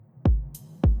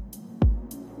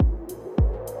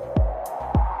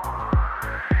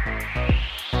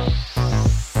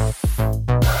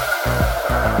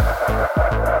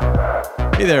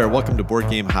Hey there, welcome to Board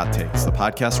Game Hot Takes, the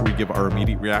podcast where we give our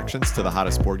immediate reactions to the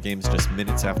hottest board games just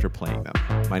minutes after playing them.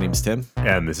 My name's Tim.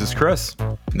 And this is Chris.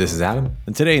 This is Adam.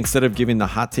 And today, instead of giving the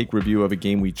hot take review of a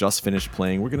game we just finished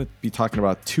playing, we're going to be talking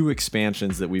about two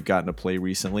expansions that we've gotten to play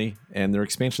recently, and they're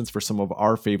expansions for some of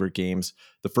our favorite games.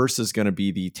 The first is going to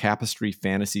be the Tapestry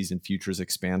Fantasies and Futures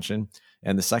expansion,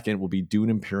 and the second will be Dune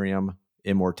Imperium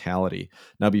Immortality.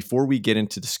 Now, before we get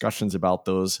into discussions about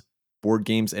those board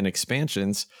games and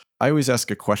expansions, I always ask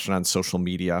a question on social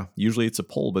media. Usually it's a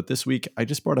poll, but this week I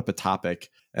just brought up a topic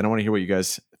and I want to hear what you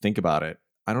guys think about it.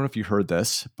 I don't know if you heard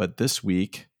this, but this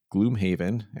week,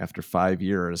 Gloomhaven, after 5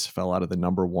 years, fell out of the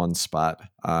number one spot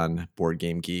on Board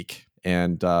Game Geek.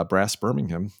 And Brass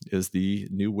Birmingham is the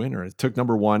new winner. It took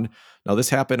number one. Now, this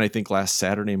happened, I think, last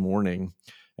Saturday morning.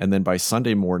 And then by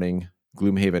Sunday morning,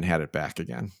 Gloomhaven had it back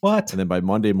again. What? And then by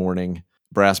Monday morning,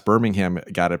 Brass Birmingham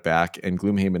got it back, and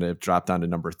Gloomhaven had dropped down to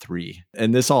number 3.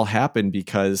 And this all happened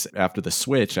because after the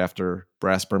switch, after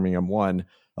Brass Birmingham won,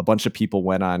 a bunch of people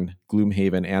went on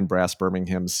Gloomhaven and Brass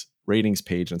Birmingham's ratings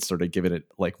page and started giving it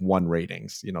like 1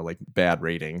 ratings, like bad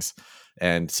ratings.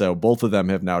 And so both of them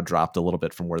have now dropped a little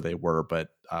bit from where they were,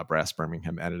 but Brass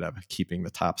Birmingham ended up keeping the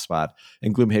top spot,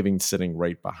 and Gloomhaven sitting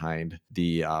right behind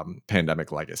the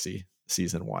Pandemic Legacy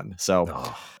Season 1.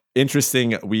 So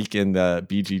interesting week in the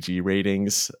BGG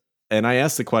ratings. And I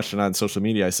asked the question on social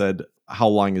media. I said, how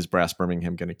long is Brass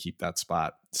Birmingham going to keep that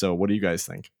spot? So what do you guys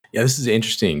think? Yeah, this is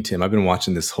interesting, Tim. I've been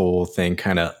watching this whole thing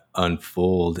kind of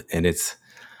unfold, and it's,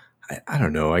 I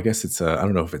don't know. I guess it's, I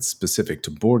don't know if it's specific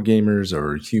to board gamers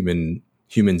or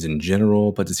humans in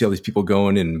general, but to see all these people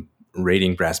going and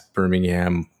rating Brass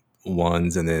Birmingham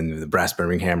ones, and then the Brass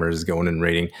Birminghamers going and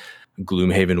rating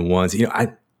Gloomhaven ones.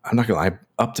 I'm not gonna lie,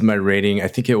 up to my rating, I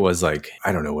think it was like,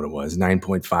 I don't know what it was,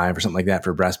 9.5 or something like that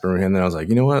for Brass Birmingham. Then I was like,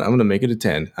 you know what? I'm gonna make it a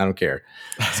 10. I don't care.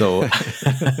 So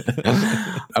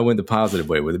I went the positive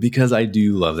way with it because I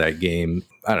do love that game.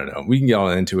 I don't know. We can get all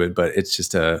into it, but it's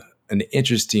just an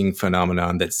interesting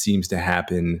phenomenon that seems to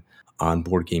happen on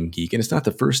Board Game Geek. And it's not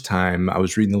the first time. I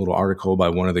was reading a little article by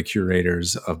one of the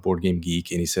curators of Board Game Geek,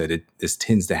 and he said this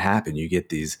tends to happen. You get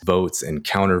these votes and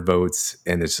counter votes,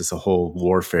 and it's just a whole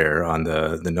warfare on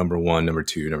the number 1, number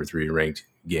 2, number 3 ranked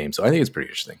game. So I think it's pretty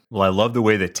interesting. Well, I love the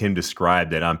way that Tim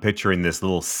described it. I'm picturing this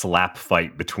little slap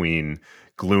fight between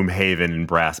Gloomhaven and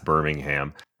Brass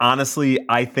Birmingham. Honestly,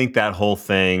 I think that whole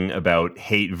thing about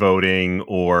hate voting,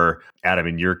 or Adam,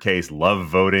 in your case, love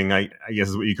voting, I guess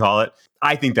is what you call it.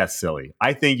 I think that's silly.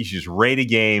 I think you should just rate a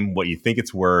game what you think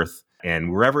it's worth,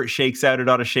 and wherever it shakes out, it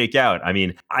ought to shake out. I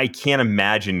mean, I can't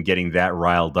imagine getting that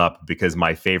riled up because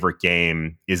my favorite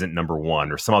game isn't number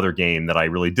 1, or some other game that I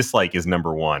really dislike is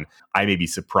number 1. I may be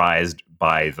surprised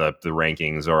by the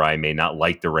rankings, or I may not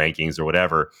like the rankings or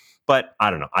whatever, but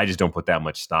I don't know. I just don't put that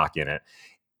much stock in it.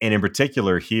 And in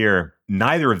particular here,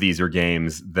 neither of these are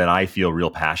games that I feel real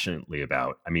passionately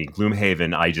about. I mean,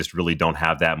 Gloomhaven, I just really don't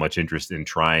have that much interest in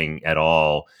trying at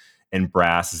all. And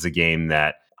Brass is a game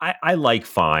that I like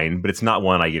fine, but it's not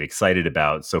one I get excited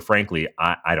about. So frankly,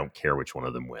 I don't care which one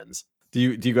of them wins. Do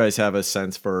you guys have a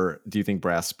sense for, do you think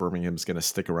Brass Birmingham's going to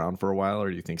stick around for a while, or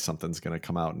do you think something's going to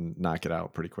come out and knock it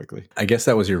out pretty quickly? I guess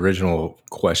that was your original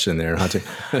question there, Hunter.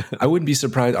 I wouldn't be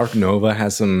surprised. Arc Nova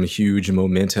has some huge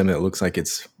momentum. It looks like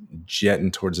it's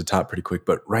jetting towards the top pretty quick.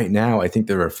 But right now, I think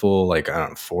they're a full,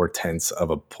 0.4 of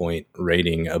a point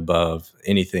rating above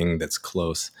anything that's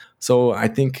close. So I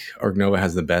think Arc Nova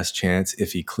has the best chance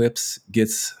if Eclipse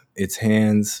gets its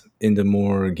hands into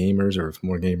more gamers, or if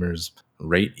more gamers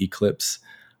rate Eclipse.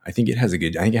 I think it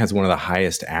has one of the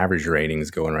highest average ratings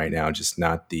going right now, just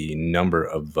not the number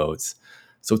of votes.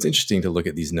 So it's interesting to look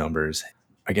at these numbers.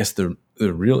 I guess the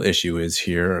real issue is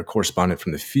here, a correspondent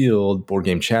from the field, Board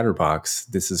Game Chatterbox,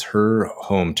 this is her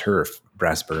home turf,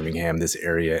 Brass Birmingham, this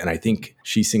area. And I think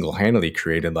she single-handedly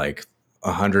created like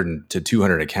 100 to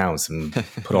 200 accounts and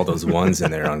put all those ones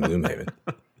in there on Gloomhaven.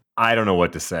 I don't know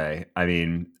what to say. I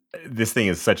mean, this thing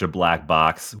is such a black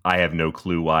box. I have no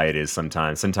clue why it is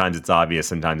sometimes. Sometimes it's obvious,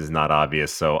 sometimes it's not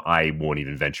obvious. So I won't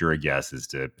even venture a guess as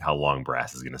to how long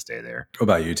Brass is going to stay there. What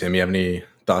about you, Tim? You have any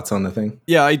thoughts on the thing?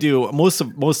 Yeah, I do. Most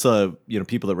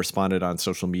people that responded on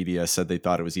social media said they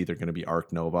thought it was either going to be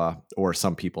Arc Nova, or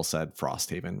some people said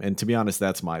Frosthaven. And to be honest,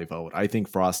 that's my vote. I think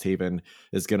Frosthaven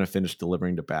is going to finish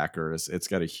delivering to backers. It's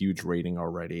got a huge rating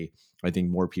already. I think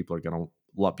more people are going to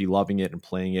be loving it and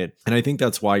playing it. And I think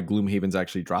that's why Gloomhaven's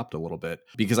actually dropped a little bit,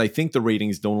 because I think the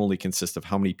ratings don't only consist of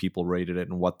how many people rated it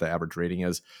and what the average rating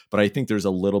is, but I think there's a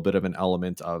little bit of an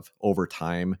element of over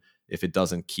time. If it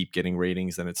doesn't keep getting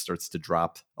ratings, then it starts to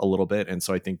drop a little bit. And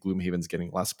so I think Gloomhaven's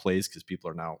getting less plays because people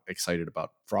are now excited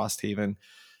about Frosthaven.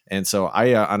 And so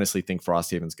I honestly think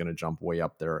Frosthaven's going to jump way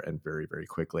up there and very, very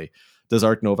quickly. Does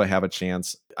Ark Nova have a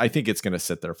chance? I think it's going to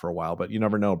sit there for a while, but you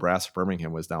never know. Brass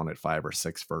Birmingham was down at 5 or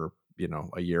 6 for,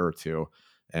 a year or two,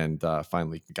 and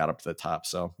finally got up to the top.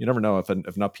 So you never know, if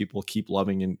enough people keep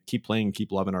loving and keep playing and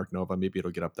keep loving Ark Nova, maybe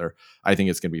it'll get up there. I think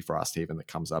it's going to be Frosthaven that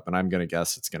comes up, and I'm going to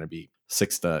guess it's going to be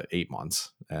 6 to 8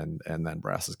 months, and then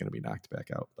Brass is going to be knocked back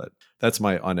out. But that's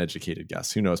my uneducated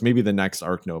guess. Who knows? Maybe the next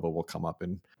Ark Nova will come up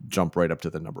and jump right up to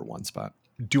the number 1 spot.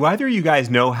 Do either of you guys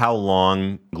know how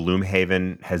long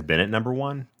Gloomhaven has been at number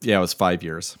 1? Yeah, it was 5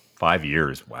 years. 5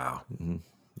 years. Wow. Mm-hmm.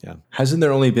 Yeah. Hasn't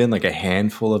there only been like a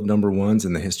handful of number 1s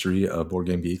in the history of Board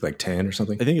Game Geek, like 10 or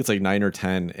something? I think it's like 9 or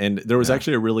 10. And there was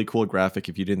actually a really cool graphic.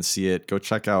 If you didn't see it, go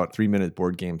check out 3 Minute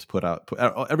Board Games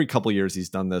every couple of years he's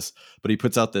done this, but he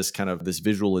puts out this kind of this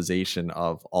visualization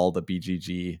of all the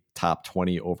BGG top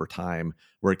 20 over time,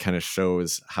 where it kind of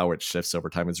shows how it shifts over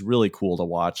time. It's really cool to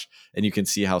watch. And you can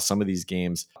see how some of these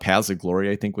games, Paths of Glory,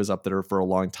 I think, was up there for a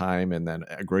long time. And then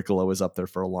Agricola was up there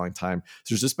for a long time.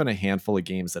 So there's just been a handful of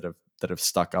games that have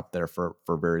stuck up there for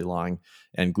very long.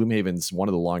 And Gloomhaven's one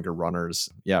of the longer runners.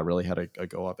 Yeah, really had a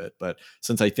go of it. But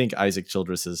since I think Isaac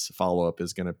Childress's follow-up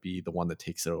is going to be the one that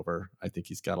takes it over, I think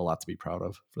he's got a lot to be proud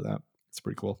of for that. It's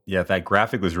pretty cool. Yeah, that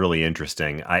graphic was really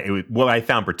interesting. What I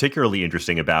found particularly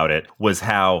interesting about it was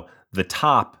how the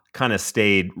top kind of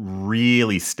stayed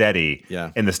really steady.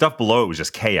 Yeah. And the stuff below it was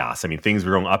just chaos. I mean, things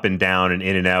were going up and down and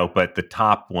in and out, but the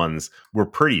top ones were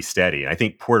pretty steady. And I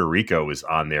think Puerto Rico was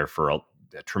on there for a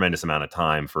tremendous amount of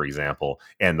time, for example.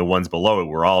 And the ones below it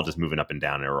were all just moving up and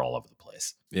down and they were all over the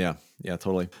place. Yeah,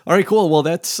 totally. All right, cool. Well,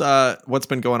 that's what's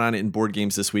been going on in board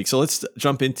games this week. So let's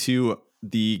jump into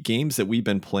the games that we've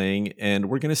been playing, and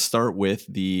we're going to start with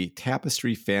the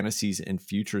Tapestry Fantasies and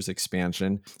Futures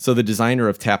expansion. So the designer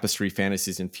of Tapestry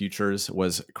Fantasies and Futures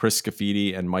was Chris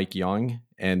Scafidi and Mike Young,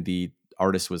 and the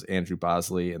artist was Andrew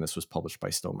Bosley, and this was published by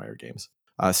Stonemaier Games.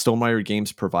 Stonemaier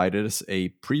Games provided us a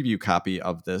preview copy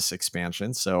of this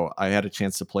expansion, so I had a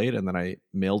chance to play it, and then I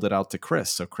mailed it out to Chris.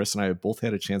 So Chris and I have both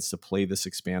had a chance to play this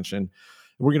expansion.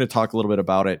 We're going to talk a little bit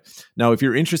about it. Now, if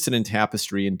you're interested in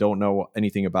Tapestry and don't know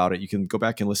anything about it, you can go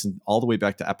back and listen all the way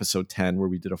back to episode 10, where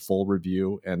we did a full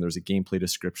review and there's a gameplay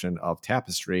description of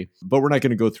Tapestry. But we're not going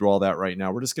to go through all that right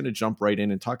now. We're just going to jump right in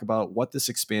and talk about what this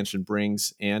expansion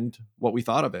brings and what we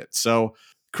thought of it. So,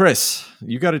 Chris,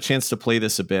 you got a chance to play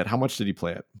this a bit. How much did you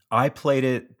play it? I played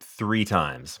it 3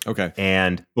 times. Okay.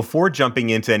 And before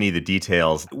jumping into any of the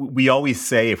details, we always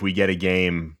say if we get a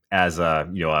game as a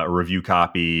review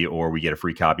copy or we get a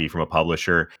free copy from a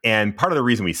publisher. And part of the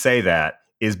reason we say that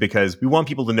is because we want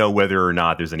people to know whether or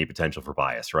not there's any potential for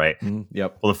bias, right?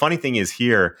 Yep. Well, the funny thing is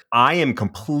here, I am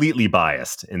completely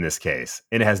biased in this case.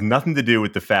 And it has nothing to do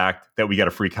with the fact that we got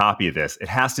a free copy of this. It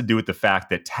has to do with the fact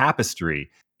that Tapestry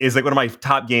is like one of my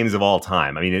top games of all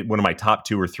time. I mean, one of my top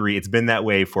 2 or 3. It's been that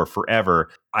way for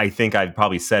forever. I think I've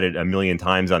probably said it a million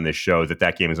times on this show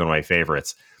that game is one of my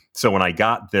favorites. So when I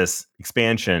got this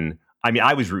expansion, I mean,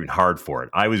 I was rooting hard for it.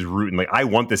 I was rooting, like, I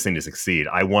want this thing to succeed.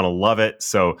 I want to love it.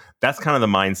 So that's kind of the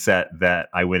mindset that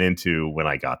I went into when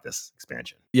I got this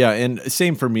expansion. Yeah, and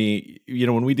same for me.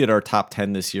 When we did our top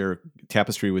 10 this year,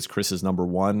 Tapestry was Chris's number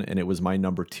 1, and it was my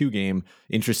number 2 game,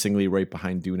 interestingly, right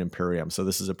behind Dune Imperium. So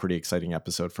this is a pretty exciting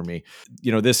episode for me.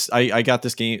 I got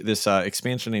this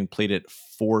expansion and played it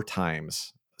 4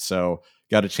 times. So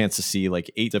got a chance to see like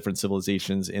 8 different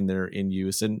civilizations in there in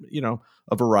use, and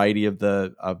a variety of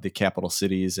the capital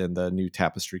cities and the new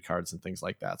Tapestry cards and things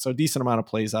like that. So a decent amount of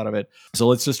plays out of it. So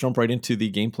let's just jump right into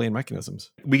the gameplay and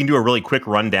mechanisms. We can do a really quick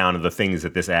rundown of the things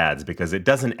that this adds, because it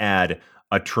doesn't add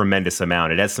a tremendous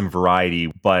amount. It adds some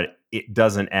variety, but it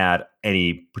doesn't add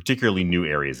any particularly new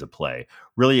areas of play.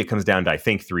 Really, it comes down to, I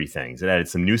think, 3 things. It added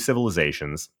some new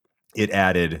civilizations. It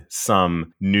added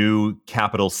some new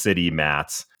capital city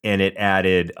mats, and it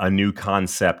added a new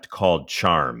concept called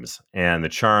charms. And the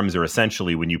charms are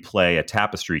essentially when you play a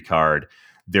Tapestry card,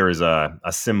 there is a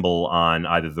symbol on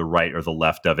either the right or the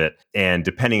left of it. And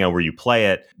depending on where you play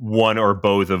it, one or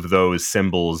both of those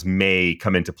symbols may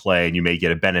come into play, and you may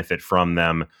get a benefit from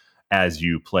them as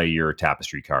you play your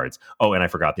Tapestry cards. Oh, and I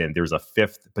forgot, then there's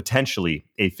potentially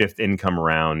a 5th income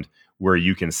round where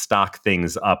you can stock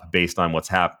things up based on what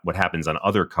happens on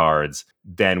other cards.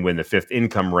 Then when the 5th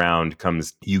income round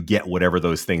comes, you get whatever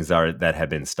those things are that have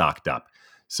been stocked up.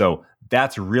 So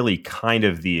that's really kind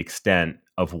of the extent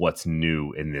of what's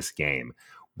new in this game.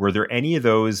 Were there any of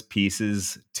those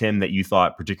pieces, Tim, that you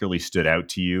thought particularly stood out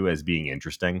to you as being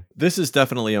interesting? This is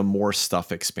definitely a more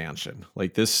stuff expansion.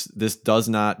 Like this does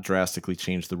not drastically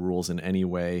change the rules in any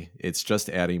way. It's just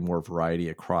adding more variety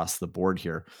across the board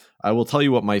here. I will tell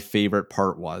you what my favorite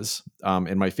part was.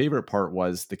 And my favorite part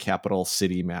was the capital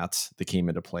city mats that came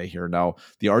into play here. Now,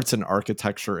 the arts and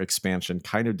architecture expansion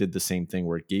kind of did the same thing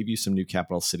where it gave you some new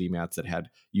capital city mats that had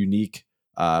unique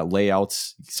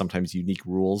layouts, sometimes unique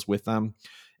rules with them.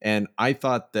 And I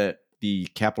thought that the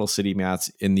capital city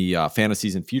mats in the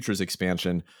Fantasies and Futures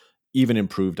expansion even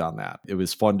improved on that. It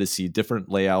was fun to see different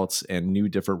layouts and new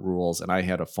different rules. And I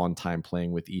had a fun time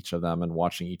playing with each of them and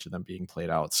watching each of them being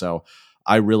played out. So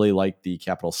I really like the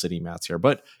capital city mats here.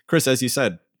 But Chris, as you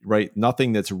said, right,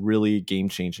 nothing that's really game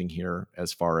changing here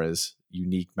as far as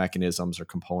unique mechanisms or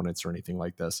components or anything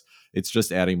like this. It's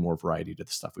just adding more variety to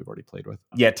the stuff we've already played with.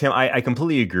 Yeah, Tim, I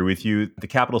completely agree with you. The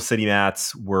capital city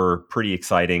mats were pretty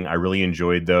exciting. I really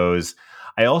enjoyed those.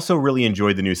 I also really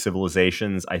enjoyed the new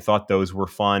civilizations. I thought those were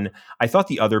fun. I thought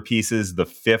the other pieces, the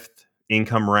fifth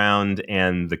income round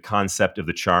and the concept of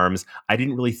the charms, I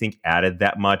didn't really think added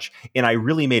that much. And I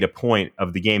really made a point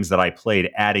of the games that I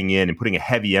played adding in and putting a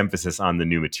heavy emphasis on the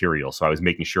new material. So I was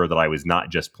making sure that I was not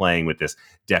just playing with this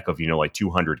deck of, like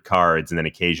 200 cards and then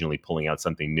occasionally pulling out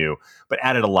something new, but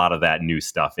added a lot of that new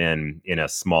stuff in a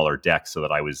smaller deck so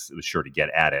that I was sure to get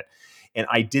at it. And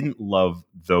I didn't love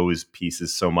those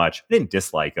pieces so much. I didn't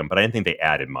dislike them, but I didn't think they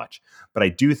added much. But I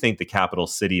do think the capital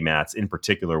city mats in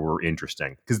particular were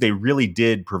interesting because they really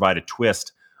did provide a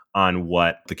twist on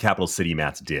what the capital city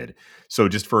mats did. So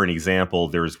just for an example,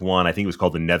 there's one, I think it was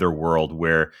called the Netherworld,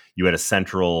 where you had a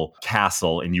central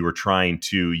castle and you were trying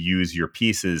to use your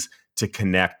pieces to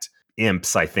connect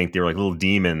imps, I think they were like little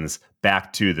demons,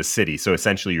 back to the city. So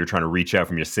essentially you're trying to reach out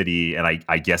from your city and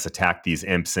I guess attack these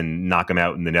imps and knock them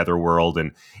out in the netherworld.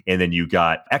 And then you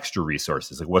got extra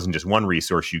resources. It wasn't just one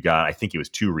resource you got. I think it was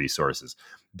 2 resources.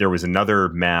 There was another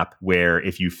map where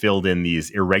if you filled in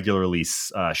these irregularly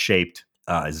shaped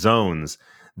zones,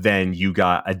 then you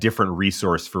got a different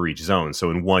resource for each zone.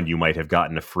 So in one, you might have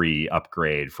gotten a free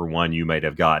upgrade. For one, you might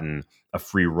have gotten a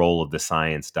free roll of the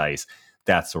science dice,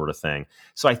 that sort of thing.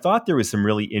 So I thought there was some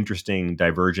really interesting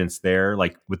divergence there.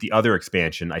 Like with the other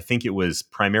expansion, I think it was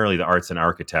primarily the arts and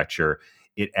architecture.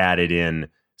 It added in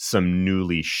some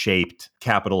newly shaped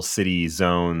capital city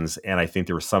zones. And I think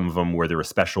there were some of them where there were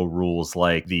special rules,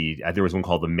 like there was one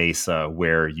called the Mesa,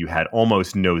 where you had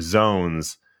almost no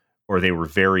zones, or they were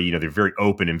very, they're very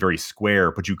open and very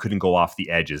square, but you couldn't go off the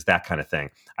edges, that kind of thing.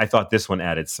 I thought this one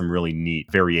added some really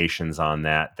neat variations on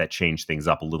that changed things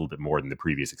up a little bit more than the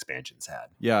previous expansions had.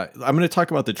 Yeah, I'm going to talk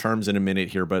about the charms in a minute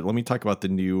here, but let me talk about the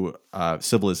new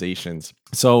civilizations.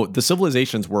 So the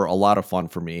civilizations were a lot of fun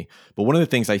for me, but one of the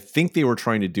things I think they were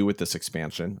trying to do with this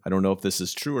expansion, I don't know if this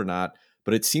is true or not,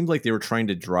 but it seemed like they were trying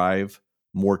to drive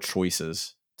more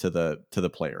choices to the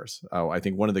players. I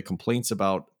think one of the complaints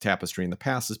about Tapestry in the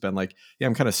past has been like, yeah,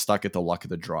 I'm kind of stuck at the luck of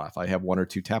the draw. If I have 1 or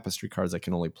 2 Tapestry cards, I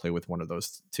can only play with one of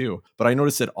those 2. But I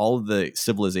noticed that all of the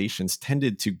civilizations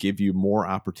tended to give you more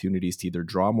opportunities to either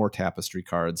draw more Tapestry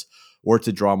cards or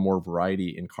to draw more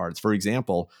variety in cards. For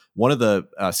example, one of the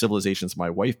civilizations my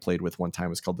wife played with one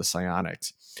time was called the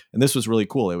Psionics. And this was really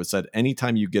cool. It was said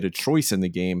anytime you get a choice in the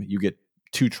game, you get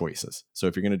 2 choices. So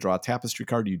if you're going to draw a Tapestry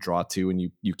card, you draw 2 and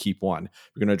you keep 1. If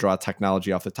you're going to draw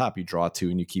technology off the top, you draw 2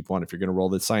 and you keep 1. If you're going to roll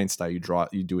the science die, you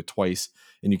do it twice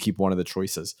and you keep one of the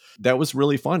choices. That was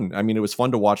really fun. I mean, it was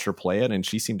fun to watch her play it, and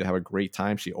she seemed to have a great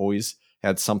time. She always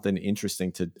had something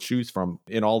interesting to choose from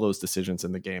in all those decisions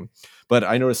in the game. But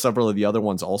I noticed several of the other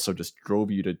ones also just drove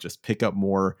you to just pick up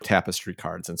more Tapestry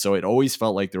cards. And so it always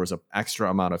felt like there was an extra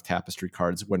amount of Tapestry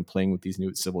cards when playing with these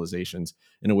new civilizations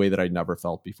in a way that I'd never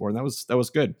felt before. And that was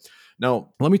good.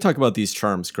 Now, let me talk about these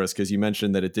charms, Chris, because you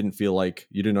mentioned that it didn't feel like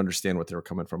you didn't understand what they were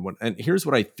coming from. And here's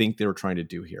what I think they were trying to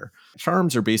do here.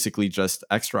 Charms are basically just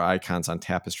extra icons on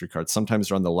Tapestry cards. Sometimes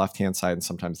they're on the left-hand side and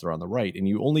sometimes they're on the right. And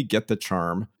you only get the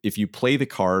charm if you play the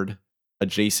card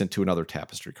adjacent to another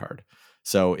Tapestry card.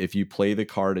 So if you play the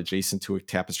card adjacent to a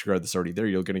Tapestry card that's already there,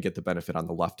 you're going to get the benefit on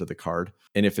the left of the card.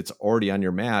 And if it's already on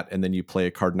your mat and then you play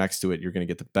a card next to it, you're going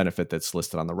to get the benefit that's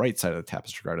listed on the right side of the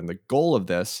Tapestry card. And the goal of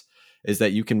this is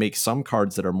that you can make some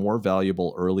cards that are more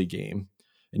valuable early game,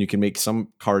 and you can make some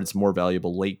cards more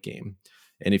valuable late game.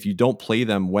 And if you don't play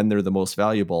them when they're the most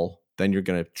valuable, then you're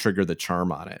going to trigger the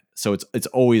charm on it. So it's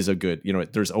always a good,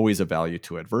 there's always a value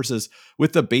to it. Versus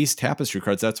with the base Tapestry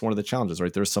cards, that's one of the challenges,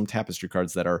 right? There's some Tapestry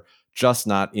cards that are just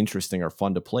not interesting or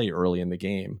fun to play early in the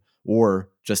game, or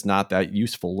just not that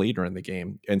useful later in the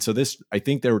game. And so I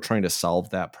think they were trying to solve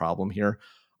that problem here.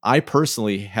 I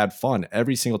personally had fun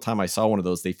every single time I saw one of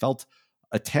those. They felt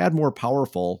a tad more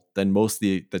powerful than most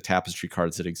of the Tapestry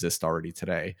cards that exist already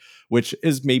today, which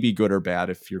is maybe good or bad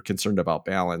if you're concerned about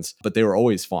balance, but they were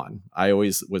always fun. I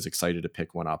always was excited to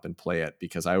pick one up and play it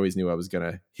because I always knew I was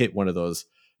going to hit one of those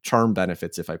charm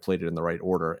benefits if I played it in the right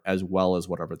order, as well as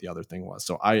whatever the other thing was.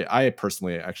 So I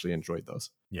personally actually enjoyed those.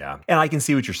 Yeah. And I can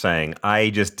see what you're saying. I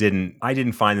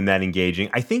didn't find them that engaging.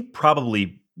 I think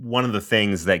probably one of the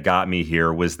things that got me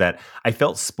here was that I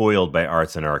felt spoiled by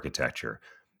Arts and Architecture.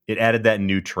 It added that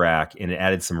new track and it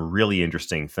added some really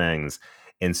interesting things.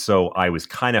 And so I was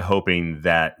kind of hoping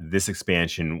that this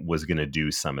expansion was going to do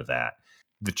some of that.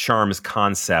 The charms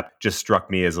concept just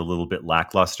struck me as a little bit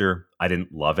lackluster. I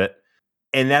didn't love it.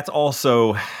 And that's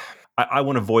also, I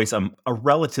want to voice a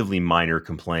relatively minor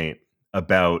complaint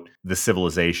about the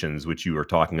civilizations, which you were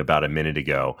talking about a minute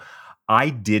ago. I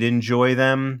did enjoy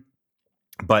them,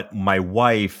 but my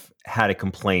wife had a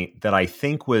complaint that I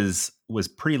think was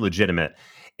pretty legitimate,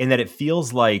 in that it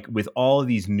feels like with all of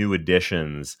these new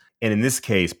additions, and in this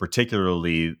case,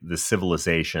 particularly the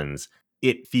civilizations,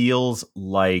 it feels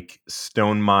like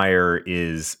Stonemaier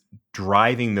is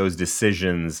driving those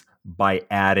decisions by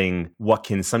adding what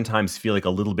can sometimes feel like a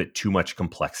little bit too much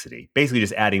complexity, basically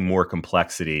just adding more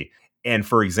complexity. And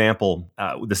for example,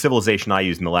 the civilization I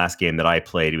used in the last game that I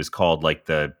played, it was called like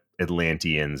the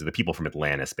Atlanteans, the people from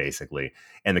Atlantis, basically.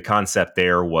 And the concept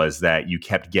there was that you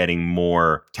kept getting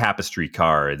more tapestry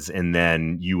cards, and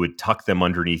then you would tuck them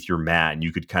underneath your mat, and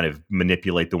you could kind of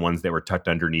manipulate the ones that were tucked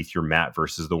underneath your mat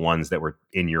versus the ones that were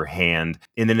in your hand.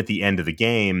 And then at the end of the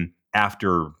game,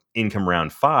 after income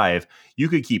round 5, you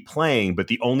could keep playing, but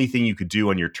the only thing you could do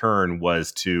on your turn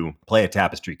was to play a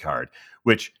tapestry card,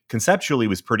 which conceptually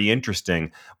was pretty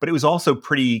interesting, but it was also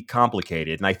pretty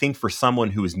complicated. And I think for someone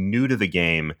who is new to the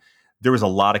game, there was a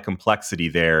lot of complexity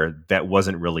there that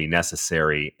wasn't really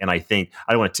necessary. And I think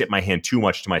I don't want to tip my hand too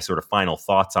much to my sort of final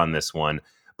thoughts on this one,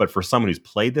 but for someone who's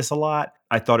played this a lot,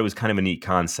 I thought it was kind of a neat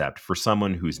concept. For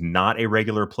someone who's not a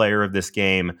regular player of this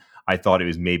game, I thought it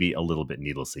was maybe a little bit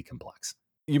needlessly complex.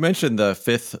 You mentioned the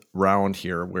 5th round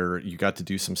here where you got to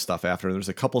do some stuff after. There's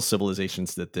a couple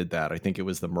civilizations that did that. I think it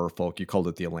was the Merfolk. You called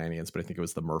it the Atlanteans, but I think it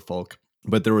was the Merfolk.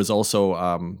 But there was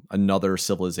also another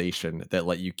civilization that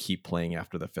let you keep playing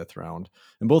after the 5th round.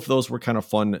 And both of those were kind of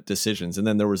fun decisions. And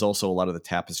then there was also a lot of the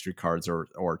tapestry cards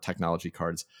or technology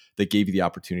cards that gave you the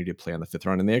opportunity to play on the 5th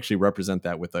round. And they actually represent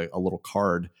that with a little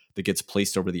card that gets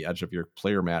placed over the edge of your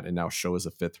player mat and now shows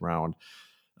a 5th round.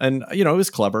 And, it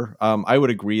was clever. I would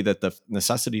agree that the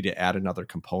necessity to add another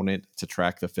component to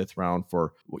track the 5th round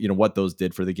for, what those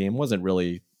did for the game wasn't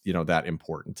really, that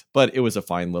important. But it was a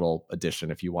fine little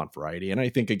addition if you want variety. And I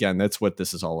think, again, that's what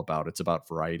this is all about. It's about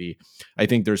variety. I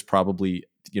think there's probably,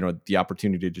 the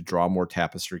opportunity to draw more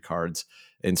tapestry cards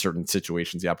in certain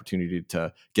situations, the opportunity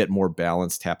to get more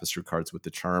balanced tapestry cards with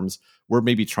the charms. We're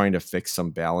maybe trying to fix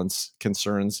some balance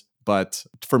concerns. But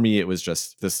for me, it was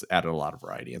just this added a lot of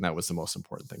variety, and that was the most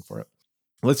important thing for it.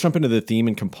 Let's jump into the theme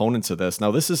and components of this. Now,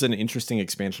 this is an interesting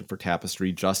expansion for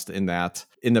Tapestry, just in that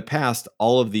in the past,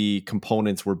 all of the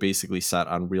components were basically set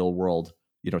on real world,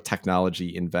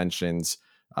 technology, inventions,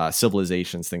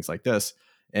 civilizations, things like this.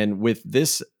 And with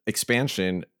this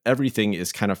expansion, everything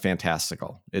is kind of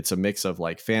fantastical. It's a mix of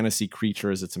like fantasy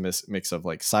creatures. It's a mix of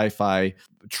like sci-fi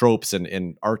tropes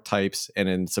and archetypes. And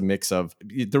it's a mix of,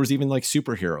 there was even like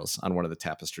superheroes on one of the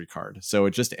tapestry card. So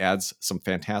it just adds some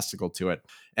fantastical to it.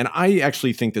 And I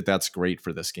actually think that that's great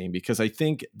for this game because I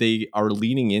think they are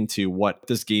leaning into what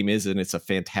this game is. And it's a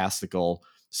fantastical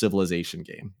civilization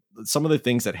game. Some of the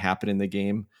things that happen in the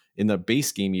game, in the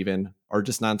base game even, are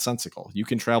just nonsensical. You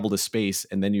can travel to space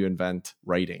and then you invent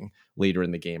writing later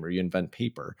in the game, or you invent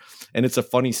paper. And it's a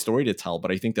funny story to tell,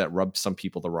 but I think that rubs some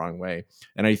people the wrong way.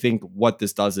 And I think what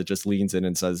this does, it just leans in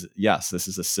and says, yes, this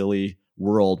is a silly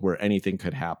world where anything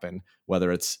could happen,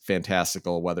 whether it's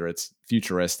fantastical, whether it's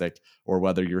futuristic, or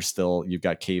whether you've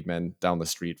got cavemen down the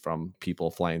street from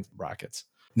people flying rockets.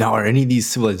 Now, are any of these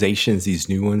civilizations, these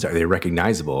new ones, are they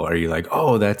recognizable? Are you like,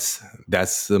 oh, that's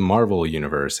the Marvel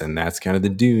universe and that's kind of the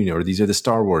Dune, or these are the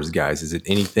Star Wars guys? Is it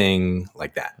anything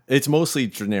like that? It's mostly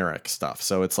generic stuff.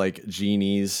 So it's like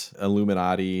genies,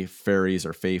 Illuminati, fairies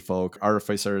or fae folk,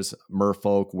 artificers,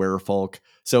 merfolk, werefolk.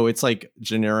 So it's like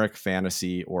generic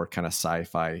fantasy or kind of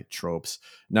sci-fi tropes.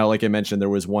 Now, like I mentioned, there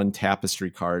was one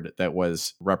tapestry card that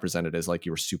was represented as like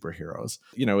you were superheroes.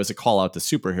 It was a call out to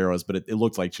superheroes, but it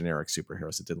looked like generic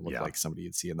superheroes. It didn't look like somebody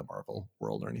you'd see in the Marvel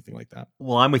world or anything like that.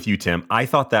 Well, I'm with you, Tim. I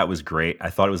thought that was great. I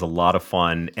thought it was a lot of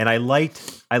fun. And I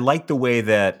liked the way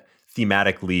that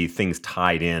thematically things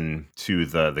tied in to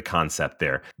the concept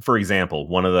there. For example,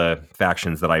 one of the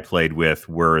factions that I played with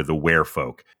were the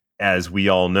werefolk. as we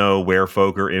all know,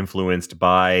 werefolk are influenced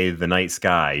by the night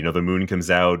sky. You know, the moon comes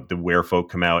out, the werefolk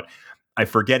come out. I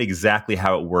forget exactly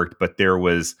how it worked, but there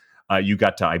was, you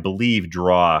got to, I believe,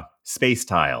 draw space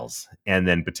tiles and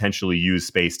then potentially use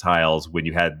space tiles when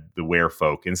you had the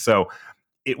werefolk. And so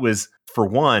it was, for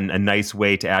one, a nice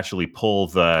way to actually pull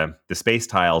the space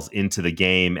tiles into the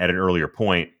game at an earlier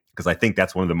point, because I think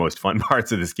that's one of the most fun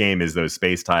parts of this game is those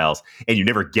space tiles, and you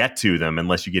never get to them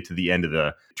unless you get to the end of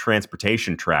the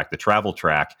transportation track, the travel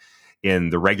track in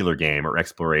the regular game, or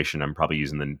exploration. I'm probably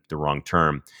using the wrong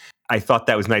term. I thought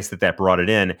that was nice that brought it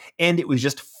in, and it was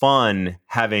just fun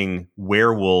having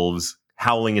werewolves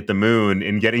howling at the moon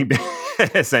and getting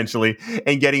essentially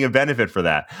and getting a benefit for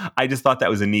that. I just thought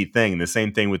that was a neat thing. The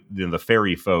same thing with the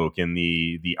fairy folk and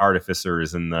the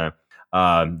artificers and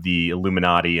the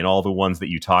Illuminati and all the ones that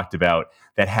you talked about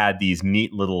that had these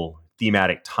neat little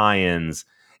thematic tie-ins,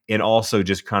 and also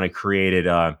just kind of created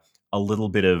a little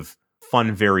bit of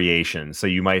fun variation. So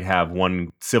you might have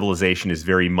one civilization is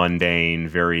very mundane,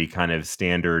 very kind of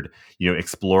standard,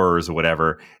 explorers or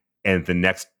whatever, and the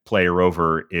next player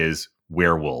over is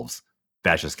werewolves.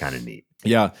 That's just kind of neat.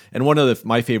 Yeah, and one of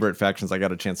my favorite factions I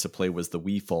got a chance to play was the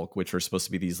Wee Folk, which are supposed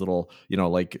to be these little,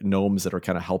 like gnomes that are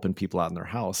kind of helping people out in their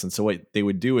house. And so what they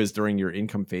would do is during your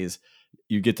income phase,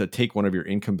 you get to take one of your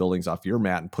income buildings off your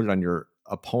mat and put it on your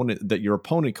opponent, that your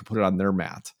opponent could put it on their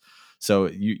mat. So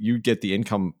you get the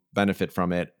income benefit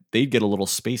from it. They'd get a little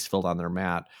space filled on their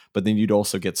mat, but then you'd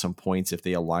also get some points if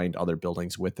they aligned other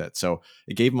buildings with it. So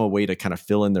it gave them a way to kind of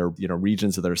fill in their,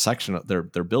 regions of their section,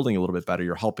 their building a little bit better.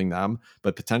 You're helping them,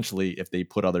 but potentially if they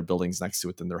put other buildings next to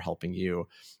it, then they're helping you.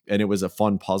 And it was a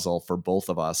fun puzzle for both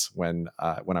of us when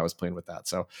I was playing with that.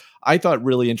 So I thought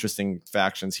really interesting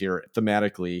factions here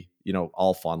thematically,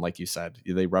 all fun. Like you said,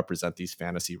 they represent these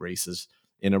fantasy races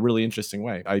in a really interesting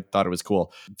way. I thought it was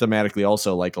cool. Thematically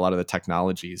also, like a lot of the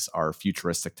technologies are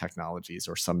futuristic technologies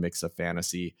or some mix of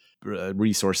fantasy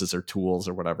resources or tools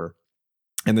or whatever.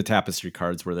 And the tapestry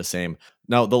cards were the same.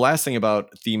 Now, the last thing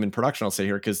about theme and production I'll say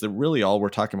here, because really all we're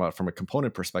talking about from a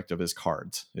component perspective is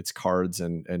cards. It's cards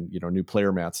and new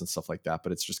player mats and stuff like that,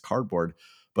 but it's just cardboard.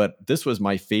 But this was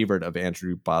my favorite of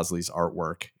Andrew Bosley's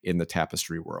artwork in the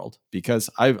tapestry world,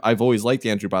 because I've always liked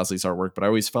Andrew Bosley's artwork, but I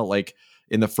always felt like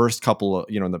in the first couple of,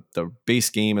 in the base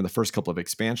game and the first couple of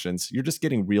expansions, you're just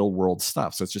getting real world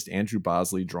stuff. So it's just Andrew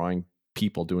Bosley drawing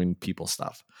people doing people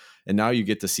stuff. And now you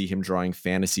get to see him drawing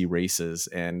fantasy races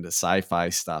and sci-fi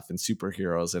stuff and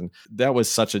superheroes. And that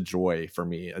was such a joy for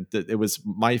me. It was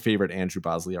my favorite Andrew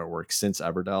Bosley artwork since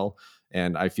Everdell.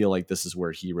 And I feel like this is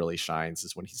where he really shines,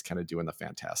 is when he's kind of doing the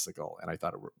fantastical. And I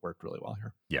thought it worked really well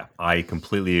here. Yeah, I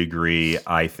completely agree.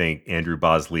 I think Andrew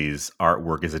Bosley's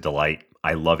artwork is a delight.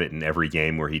 I love it in every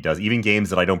game where he does, even games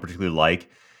that I don't particularly like.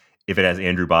 If it has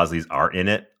Andrew Bosley's art in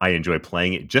it, I enjoy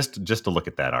playing it just to look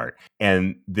at that art.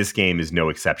 And this game is no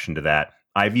exception to that.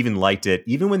 I've even liked it,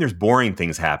 even when there's boring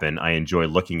things happen, I enjoy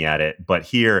looking at it. But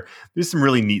here, there's some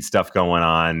really neat stuff going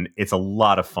on. It's a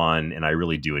lot of fun, and I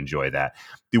really do enjoy that.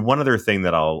 The one other thing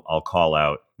that I'll call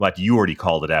out, like you already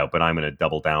called it out, but I'm going to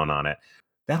double down on it.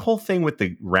 That whole thing with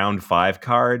the round 5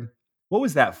 card, what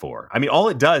was that for? I mean, all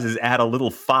it does is add a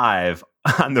little 5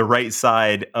 on the right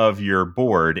side of your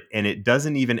board, and it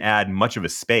doesn't even add much of a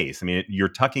space. I mean, you're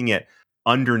tucking it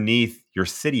underneath your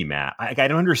city mat. I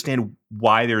don't understand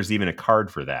why there's even a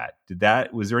card for that.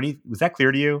 Was that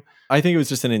clear to you? I think it was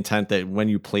just an intent that when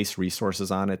you place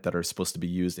resources on it that are supposed to be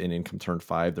used in income turn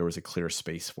 5, there was a clear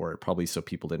space for it, probably so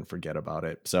people didn't forget about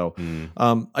it. So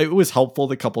it was helpful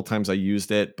the couple times I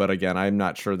used it, but again, I'm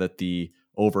not sure that the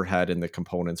overhead and the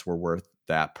components were worth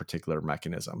that particular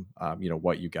mechanism.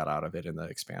 What you got out of it in the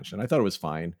expansion. I thought it was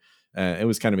fine. It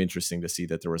was kind of interesting to see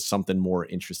that there was something more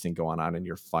interesting going on in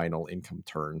your final income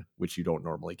turn, which you don't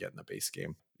normally get in the base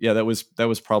game. Yeah, that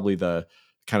was probably the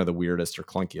kind of the weirdest or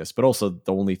clunkiest, but also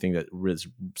the only thing that was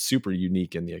super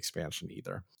unique in the expansion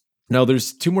either. Now,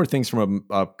 there's 2 more things from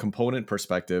a component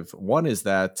perspective. One is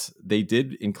that they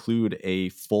did include a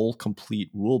full,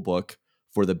 complete rule book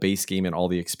for the base game and all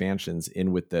the expansions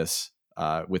in with this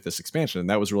expansion. And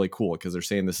that was really cool because they're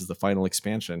saying this is the final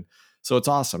expansion. So it's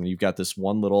awesome. You've got this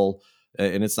one little,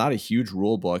 and it's not a huge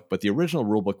rule book, but the original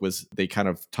rule book was, they kind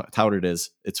of touted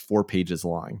as it's 4 pages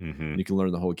long. Mm-hmm. And you can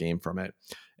learn the whole game from it.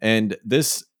 And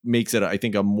this makes it, I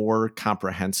think, a more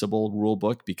comprehensible rule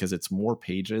book because it's more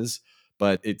pages,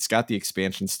 but it's got the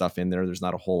expansion stuff in there. There's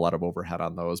not a whole lot of overhead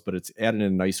on those, but it's added in a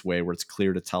nice way where it's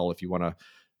clear to tell if you want to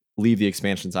leave the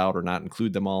expansions out or not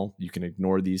include them all. You can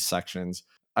ignore these sections.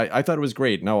 I thought it was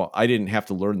great. No, I didn't have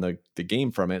to learn the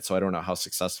game from it, so I don't know how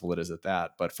successful it is at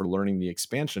that. But for learning the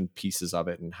expansion pieces of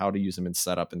it and how to use them in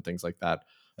setup and things like that,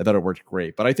 I thought it worked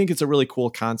great. But I think it's a really cool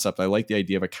concept. I like the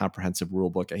idea of a comprehensive rule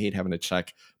book. I hate having to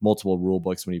check multiple rule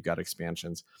books when you've got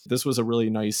expansions. This was a really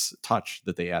nice touch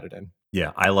that they added in.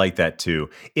 Yeah, I like that too.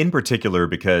 In particular,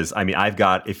 because I mean,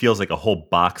 it feels like a whole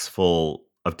box full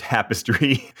of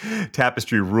tapestry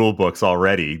rule books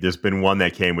already. There's been one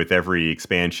that came with every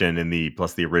expansion in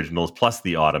plus the originals, plus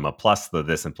the Automa, plus the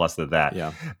this and plus the that.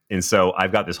 Yeah. And so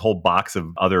I've got this whole box of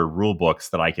other rule books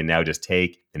that I can now just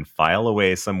take and file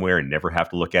away somewhere and never have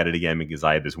to look at it again, because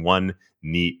I have this one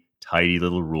neat, tidy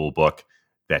little rule book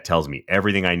that tells me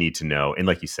everything I need to know. And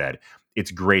like you said,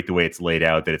 it's great the way it's laid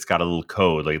out, that it's got a little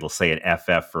code, like it'll say an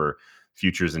FF for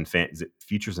Futures and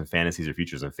Futures and Fantasies or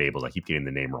Futures and Fables. I keep getting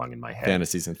the name wrong in my head.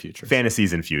 Fantasies and Futures.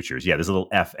 Fantasies and Futures. Yeah, there's a little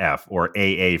FF or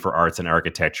AA for Arts and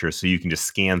Architecture. So you can just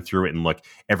scan through it and look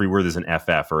everywhere there's an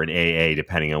FF or an AA,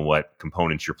 depending on what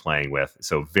components you're playing with.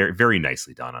 So very, very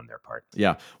nicely done on their part.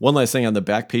 Yeah. One last thing on the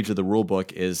back page of the rule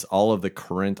book is all of the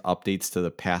current updates to the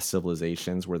past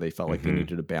civilizations where they felt like they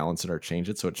needed to balance it or change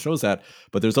it. So it shows that.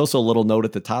 But there's also a little note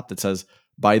at the top that says,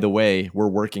 by the way, we're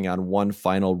working on one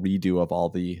final redo of all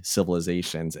the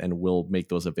civilizations, and we'll make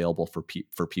those available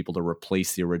for people to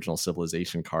replace the original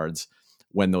civilization cards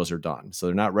when those are done. So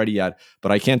they're not ready yet,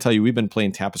 but I can tell you, we've been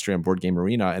playing Tapestry on Board Game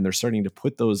Arena, and they're starting to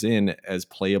put those in as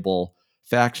playable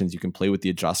factions. You can play with the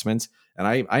adjustments, and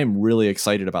I am really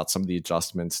excited about some of the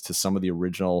adjustments to some of the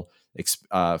original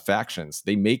factions.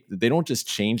 They don't just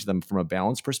change them from a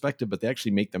balance perspective, but they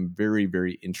actually make them very,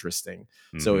 very interesting.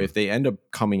 So if they end up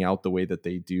coming out the way that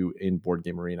they do in Board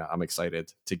Game Arena, I'm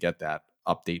excited to get that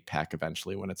update pack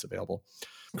eventually when it's available.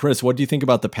 Chris, what do you think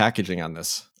about the packaging on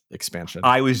this expansion?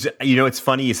 It's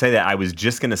funny you say that. I was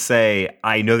just going to say,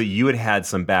 I know that you had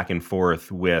some back and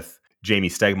forth with Jamey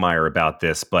Stegmaier about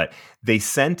this, but they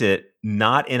sent it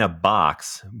not in a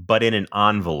box, but in an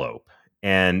envelope.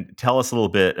 And tell us a little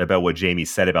bit about what Jamey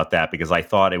said about that, because I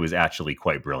thought it was actually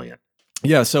quite brilliant.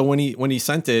 Yeah, so when he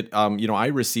sent it, I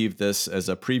received this as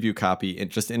a preview copy,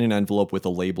 just in an envelope with a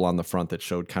label on the front that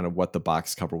showed kind of what the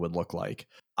box cover would look like.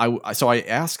 So I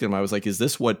asked him, I was like, is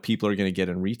this what people are going to get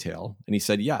in retail? And he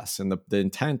said yes. And the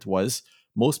intent was,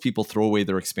 most people throw away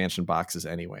their expansion boxes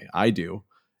anyway. I do.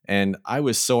 And I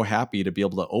was so happy to be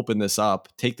able to open this up,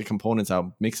 take the components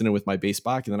out, mix it in with my base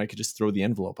box, and then I could just throw the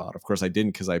envelope out. Of course, I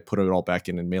didn't, because I put it all back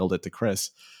in and mailed it to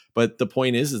Chris. But the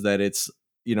point is that it's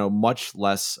much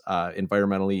less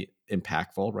environmentally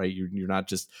impactful, right? You're not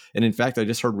just, and in fact, I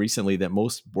just heard recently that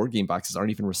most board game boxes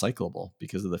aren't even recyclable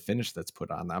because of the finish that's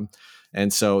put on them.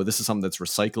 And so this is something that's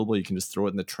recyclable. You can just throw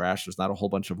it in the trash. There's not a whole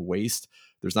bunch of waste.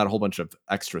 There's not a whole bunch of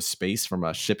extra space from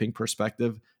a shipping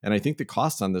perspective. And I think the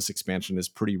cost on this expansion is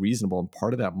pretty reasonable. And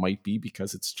part of that might be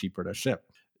because it's cheaper to ship.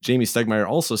 Jamey Stegmaier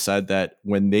also said that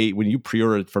when you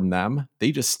pre-order it from them,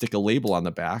 they just stick a label on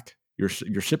the back, your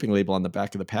shipping label on the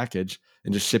back of the package,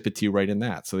 and just ship it to you right in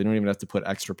that. So they don't even have to put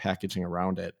extra packaging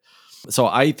around it. So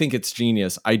I think it's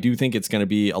genius. I do think it's going to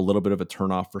be a little bit of a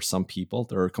turnoff for some people.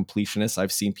 There are completionists.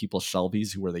 I've seen people shelve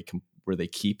these where they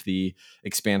keep the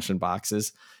expansion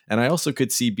boxes. And I also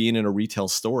could see being in a retail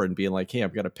store and being like, hey,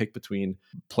 I've got to pick between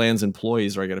Plans and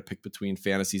Ploys, or I got to pick between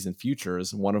Fantasies and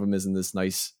Futures. And one of them is in this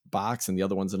nice box and the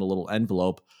other one's in a little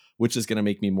envelope. Which is going to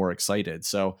make me more excited.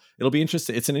 So it'll be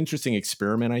interesting. It's an interesting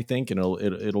experiment, I think, and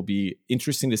it'll be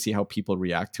interesting to see how people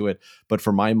react to it. But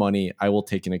for my money, I will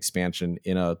take an expansion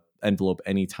in a envelope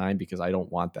anytime, because I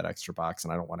don't want that extra box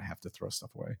and I don't want to have to throw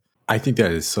stuff away. I think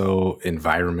that is so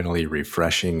environmentally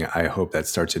refreshing. I hope that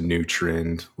starts a new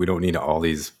trend. We don't need all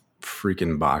these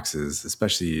freaking boxes,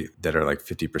 especially that are like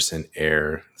 50%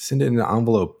 air. Send it in an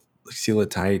envelope, seal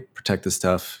it tight, protect the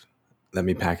stuff. Let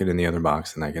me pack it in the other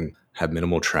box, and I can have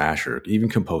minimal trash or even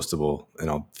compostable, and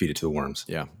I'll feed it to the worms.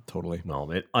 Yeah, totally.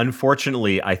 Well,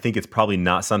 unfortunately, I think it's probably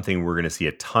not something we're going to see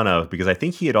a ton of, because I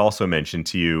think he had also mentioned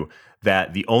to you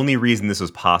that the only reason this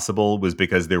was possible was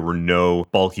because there were no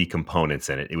bulky components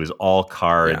in it. It was all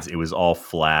cards. Yeah. It was all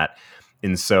flat.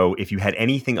 And so if you had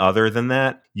anything other than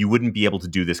that, you wouldn't be able to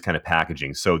do this kind of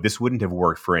packaging. So this wouldn't have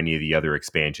worked for any of the other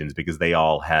expansions, because they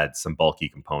all had some bulky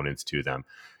components to them.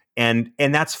 And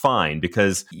that's fine,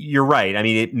 because you're right. I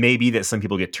mean, it may be that some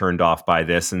people get turned off by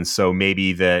this. And so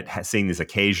maybe that seeing this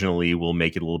occasionally will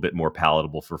make it a little bit more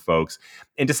palatable for folks.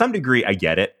 And to some degree, I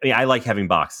get it. I mean, I like having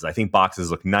boxes. I think boxes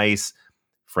look nice.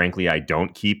 Frankly, I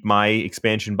don't keep my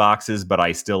expansion boxes, but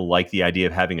I still like the idea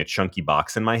of having a chunky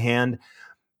box in my hand.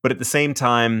 But at the same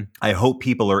time, I hope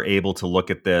people are able to look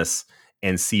at this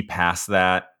and see past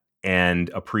that and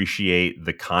appreciate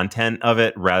the content of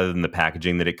it rather than the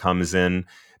packaging that it comes in.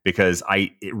 Because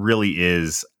it really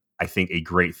is, I think, a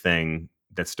great thing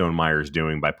that Stonemaier is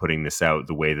doing by putting this out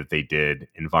the way that they did,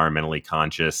 environmentally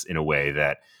conscious in a way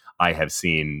that I have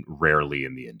seen rarely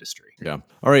in the industry. Yeah.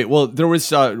 All right. Well, there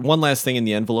was one last thing in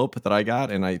the envelope that I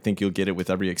got, and I think you'll get it with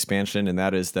every expansion, and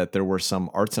that is that there were some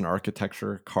arts and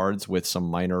architecture cards with some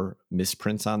minor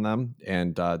misprints on them,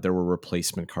 and there were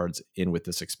replacement cards in with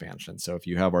this expansion. So if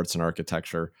you have arts and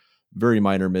architecture, very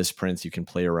minor misprints, you can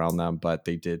play around them, but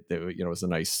it was a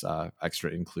nice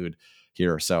extra include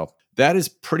here. So that is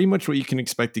pretty much what you can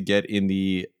expect to get in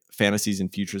the Fantasies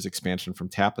and Futures expansion from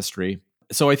Tapestry.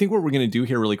 So I think what we're going to do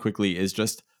here really quickly is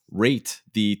just rate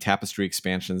the Tapestry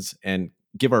expansions and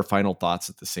give our final thoughts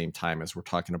at the same time as we're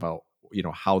talking about,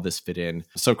 how this fit in.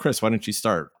 So Chris, why don't you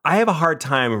start? I have a hard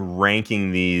time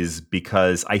ranking these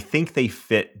because I think they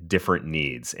fit different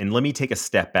needs. And let me take a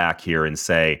step back here and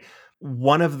say,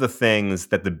 one of the things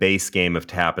that the base game of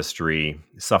Tapestry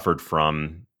suffered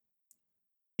from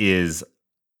is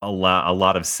a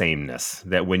lot of sameness.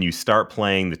 That when you start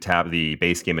playing the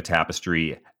base game of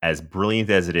Tapestry, as brilliant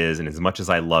as it is, and as much as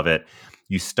I love it,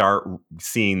 you start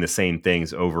seeing the same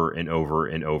things over and over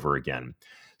and over again.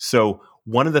 So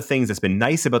one of the things that's been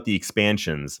nice about the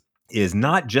expansions is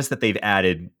not just that they've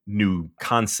added new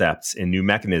concepts and new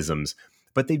mechanisms,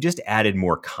 but they've just added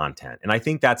more content. And I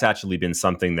think that's actually been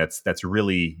something that's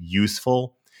really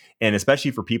useful. And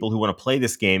especially for people who want to play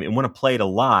this game and want to play it a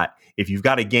lot, if you've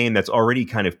got a game that's already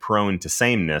kind of prone to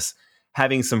sameness,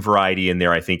 having some variety in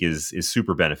there, I think, is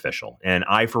super beneficial. And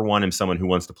I, for one, am someone who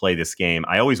wants to play this game.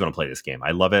 I always want to play this game.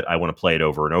 I love it. I want to play it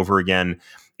over and over again.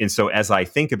 And so as I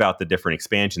think about the different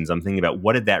expansions, I'm thinking about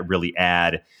what did that really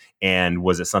add? And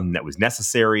was it something that was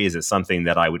necessary? Is it something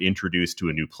that I would introduce to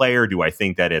a new player? Do I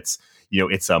think that it's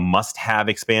a must-have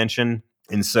expansion?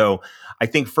 And so I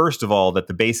think, first of all, that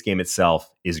the base game itself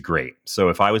is great. So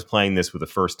if I was playing this with a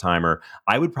first timer,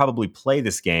 I would probably play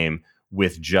this game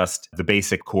with just the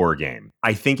basic core game.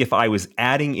 I think if I was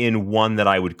adding in one that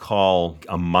I would call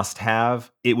a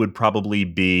must-have, it would probably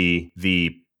be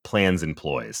the Plans and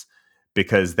Ploys,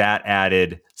 because that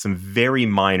added some very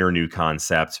minor new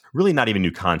concepts, really not even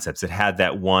new concepts. It had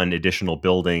that one additional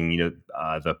building,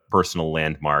 the personal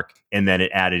landmark, and then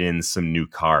it added in some new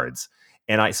cards.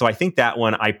 And so I think that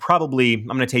one, I'm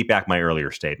going to take back my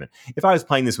earlier statement. If I was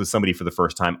playing this with somebody for the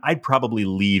first time, I'd probably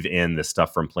leave in the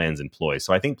stuff from Plans and Ploys.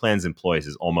 So I think Plans and Ploys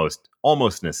is almost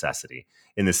a necessity,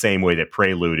 in the same way that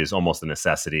Prelude is almost a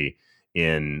necessity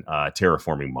in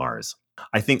Terraforming Mars.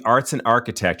 I think Arts and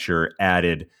Architecture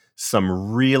added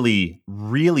some really,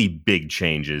 really big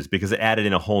changes because it added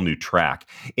in a whole new track.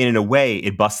 And in a way,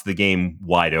 it busts the game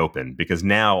wide open, because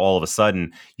now all of a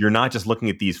sudden, you're not just looking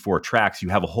at these 4 tracks, you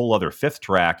have a whole other 5th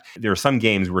track. There are some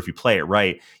games where if you play it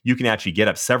right, you can actually get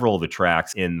up several of the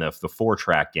tracks in the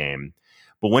 4-track game.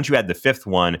 But once you add the 5th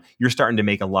one, you're starting to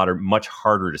make a lot of much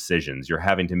harder decisions. You're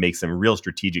having to make some real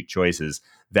strategic choices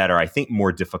that are, I think,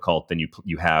 more difficult than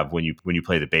you have when you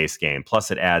play the base game.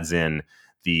 Plus, it adds in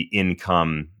the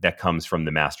income that comes from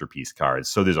the masterpiece cards.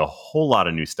 So there's a whole lot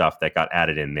of new stuff that got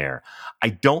added in there. I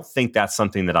don't think that's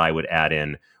something that I would add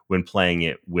in when playing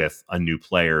it with a new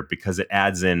player, because it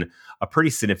adds in a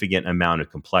pretty significant amount of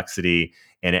complexity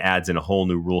and it adds in a whole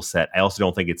new rule set. I also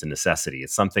don't think it's a necessity.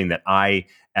 It's something that I,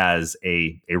 as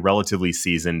a relatively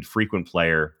seasoned, frequent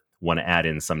player, want to add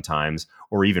in sometimes,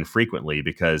 or even frequently,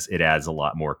 because it adds a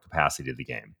lot more capacity to the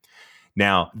game.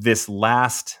 Now, this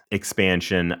last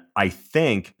expansion, I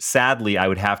think, sadly, I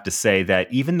would have to say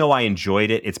that even though I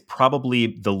enjoyed it, it's probably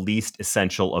the least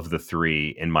essential of the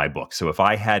 3 in my book. So if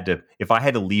I had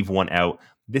to leave one out,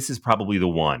 this is probably the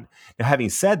one. Now, having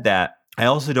said that, I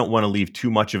also don't want to leave too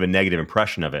much of a negative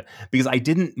impression of it, because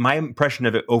my impression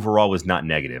of it overall was not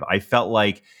negative. I felt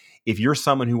like if you're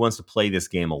someone who wants to play this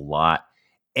game a lot,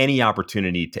 any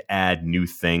opportunity to add new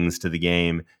things to the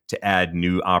game, to add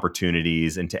new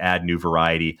opportunities, and to add new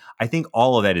variety, I think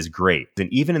all of that is great. And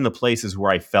even in the places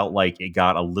where I felt like it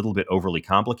got a little bit overly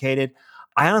complicated,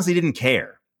 I honestly didn't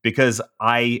care, because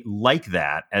I like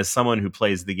that as someone who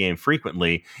plays the game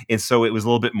frequently. And so it was a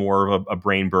little bit more of a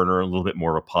brain burner, a little bit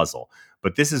more of a puzzle.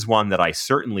 But this is one that I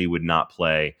certainly would not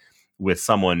play with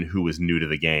someone who was new to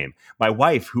the game. My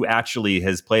wife, who actually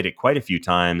has played it quite a few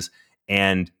times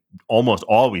and almost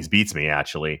always beats me,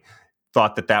 actually,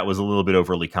 thought that was a little bit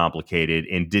overly complicated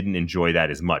and didn't enjoy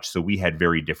that as much. So we had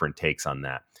very different takes on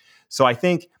that. So I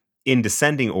think in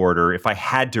descending order, if I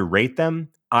had to rate them,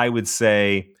 I would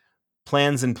say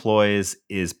Plans and Ploys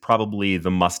is probably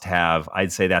the must-have.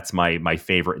 I'd say that's my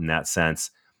favorite in that sense.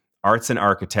 Arts and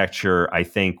Architecture, I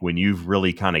think when you've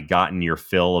really kind of gotten your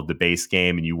fill of the base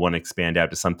game and you want to expand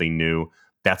out to something new,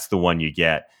 that's the one you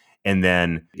get. And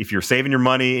then if you're saving your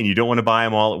money and you don't want to buy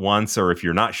them all at once, or if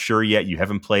you're not sure yet, you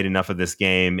haven't played enough of this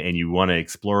game and you want to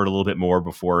explore it a little bit more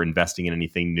before investing in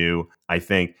anything new, I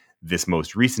think this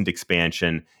most recent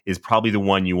expansion is probably the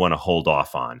one you want to hold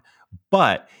off on.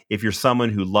 But if you're someone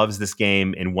who loves this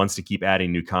game and wants to keep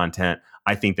adding new content,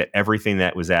 I think that everything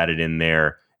that was added in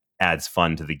there adds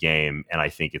fun to the game, and I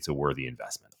think it's a worthy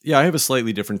investment. Yeah, I have a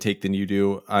slightly different take than you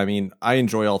do. I mean, I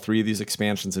enjoy all three of these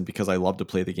expansions, and because I love to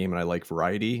play the game and I like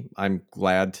variety, I'm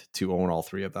glad to own all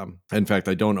three of them. In fact,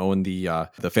 I don't own the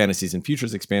Fantasies and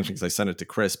Futures expansion because I sent it to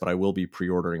Chris, but I will be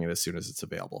pre-ordering it as soon as it's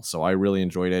available. So I really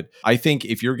enjoyed it. I think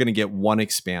if you're going to get one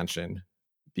expansion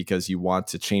because you want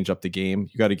to change up the game,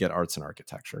 you got to get Arts and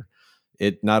Architecture.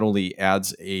 It not only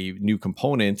adds a new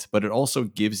component, but it also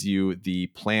gives you the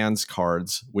plans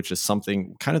cards, which is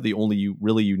something kind of the only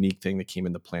really unique thing that came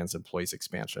in the Plans Employees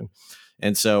expansion.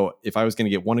 And so if I was going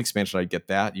to get one expansion, I'd get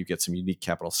that. You get some unique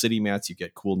capital city mats, you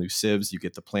get cool new civs, you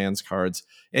get the plans cards,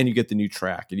 and you get the new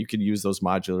track. And you can use those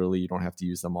modularly. You don't have to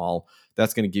use them all.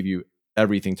 That's going to give you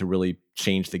everything to really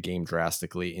change the game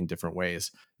drastically in different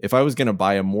ways. If I was going to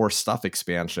buy a more stuff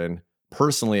expansion,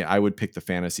 personally, I would pick the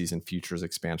Fantasies and Futures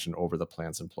expansion over the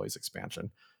Plans Employees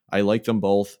expansion. I like them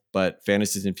both, but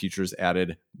Fantasies and Futures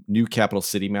added new capital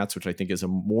city mats, which I think is a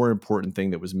more important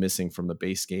thing that was missing from the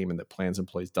base game and that Plans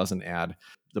Employees doesn't add.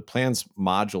 The Plans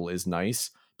module is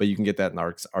nice, but you can get that in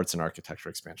Arts and Architecture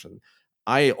expansion.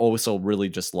 I also really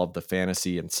just love the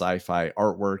fantasy and sci-fi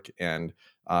artwork and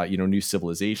new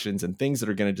civilizations and things that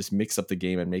are going to just mix up the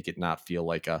game and make it not feel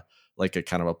like a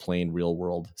kind of a plain real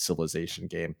world civilization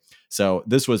game. So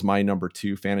this was my number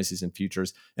 2, Fantasies and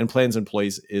Futures. And Plans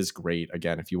Employees is great,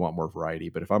 again, if you want more variety.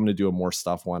 But if I'm going to do a more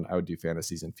stuff one, I would do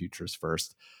Fantasies and Futures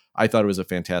first. I thought it was a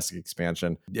fantastic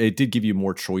expansion. It did give you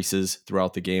more choices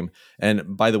throughout the game.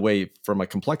 And by the way, from a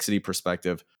complexity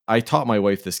perspective, I taught my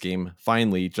wife this game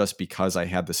finally just because I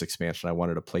had this expansion. I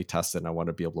wanted to play test it and I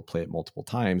wanted to be able to play it multiple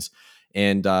times.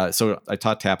 And so I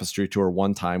taught Tapestry to her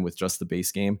one time with just the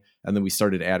base game, and then we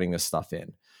started adding this stuff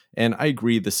in. And I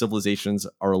agree, the civilizations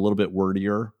are a little bit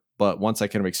wordier, but once I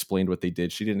kind of explained what they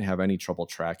did, she didn't have any trouble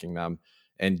tracking them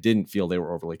and didn't feel they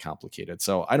were overly complicated.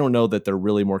 So I don't know that they're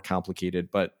really more complicated,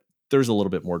 but there's a little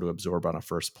bit more to absorb on a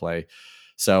first play.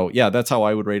 So yeah, that's how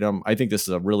I would rate them. I think this is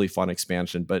a really fun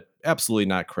expansion, but absolutely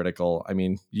not critical. I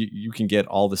mean, you can get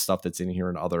all the stuff that's in here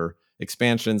in other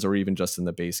expansions or even just in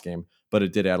the base game, but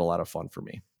it did add a lot of fun for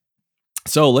me.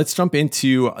 So let's jump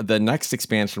into the next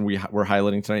expansion we're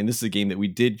highlighting tonight. And this is a game that we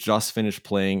did just finish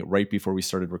playing right before we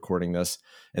started recording this.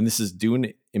 And this is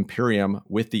Dune Imperium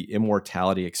with the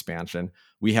Immortality expansion.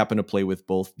 We happen to play with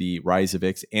both the Rise of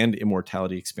Ix and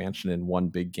Immortality expansion in one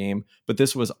big game. But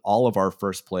this was all of our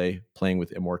first play playing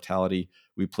with Immortality.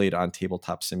 We played on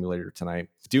Tabletop Simulator tonight.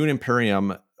 Dune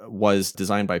Imperium was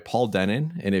designed by Paul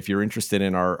Dennen. And if you're interested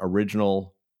in our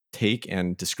original take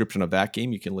and description of that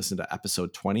game, you can listen to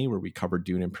episode 20 where we covered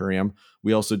Dune Imperium.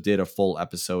 We also did a full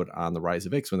episode on the Rise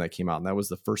of Ix when that came out, and that was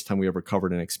the first time we ever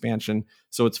covered an expansion.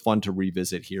 So it's fun to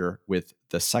revisit here with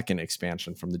the second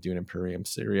expansion from the Dune Imperium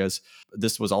series.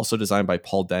 This was also designed by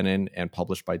Paul Dennen and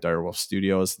published by Direwolf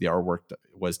Studios. The artwork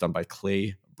was done by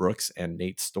Clay Brooks and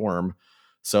Nate Storm.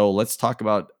 So let's talk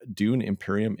about Dune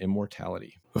Imperium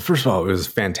Immortality. Well, first of all, it was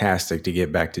fantastic to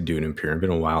get back to Dune Imperium. It's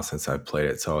been a while since I've played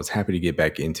it, so I was happy to get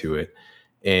back into it.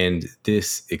 And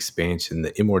this expansion,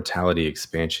 the Immortality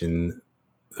expansion,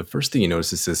 the first thing you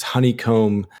notice is this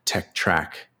honeycomb tech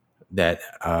track that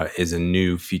is a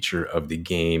new feature of the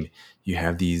game. You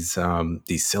have these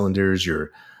cylinders.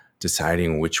 You're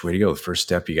deciding which way to go. The first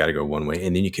step, you got to go one way,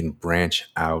 and then you can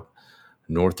branch out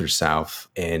north or south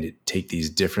and take these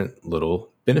different little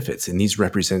benefits. And these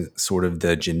represent sort of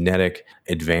the genetic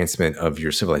advancement of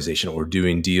your civilization or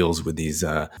doing deals with these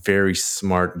very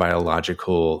smart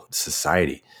biological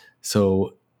society.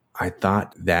 So I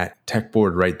thought that tech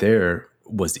board right there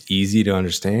was easy to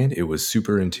understand. It was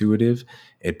super intuitive.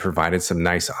 It provided some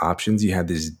nice options. You had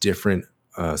this different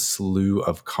slew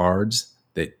of cards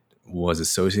that was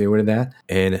associated with that.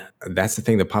 And that's the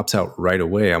thing that pops out right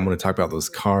away. I'm going to talk about those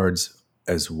cards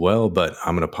as well, but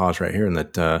I'm going to pause right here and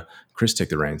let Chris take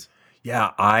the reins. Yeah,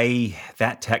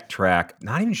 that tech track,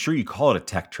 not even sure you call it a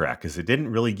tech track because it didn't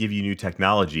really give you new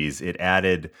technologies. It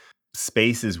added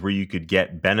spaces where you could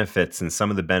get benefits, and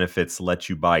some of the benefits let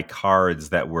you buy cards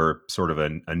that were sort of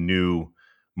a new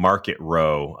market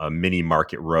row, a mini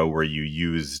market row where you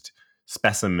used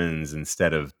specimens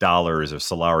instead of dollars or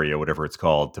Solaria, whatever it's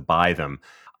called, to buy them.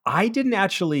 I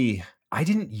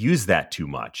didn't use that too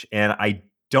much, and I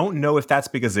don't know if that's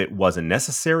because it wasn't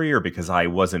necessary or because I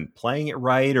wasn't playing it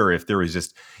right, or if there was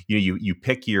just, you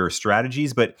pick your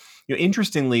strategies. But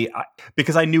interestingly,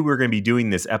 because I knew we were going to be doing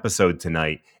this episode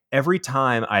tonight, every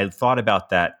time I thought about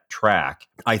that track,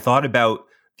 I thought about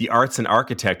the Arts and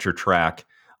Architecture track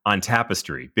on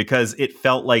Tapestry because it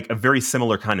felt like a very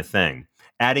similar kind of thing.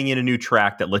 Adding in a new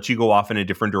track that lets you go off in a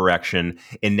different direction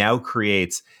and now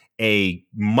creates a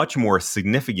much more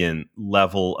significant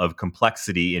level of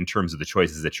complexity in terms of the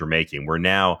choices that you're making. Where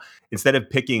now, instead of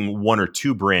picking one or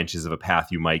two branches of a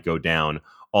path you might go down,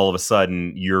 all of a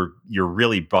sudden you're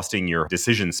really busting your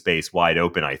decision space wide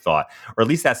open, I thought. Or at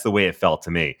least that's the way it felt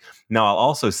to me. Now, I'll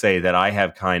also say that I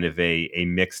have kind of a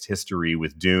mixed history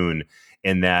with Dune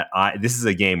in that this is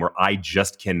a game where I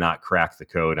just cannot crack the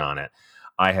code on it.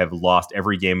 I have lost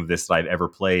every game of this that I've ever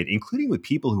played, including with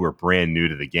people who are brand new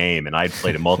to the game, and I'd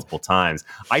played it multiple times.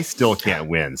 I still can't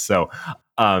win. So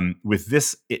with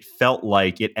this, it felt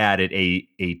like it added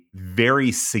a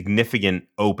very significant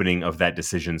opening of that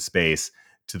decision space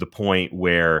to the point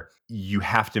where you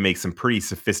have to make some pretty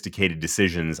sophisticated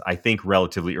decisions, I think,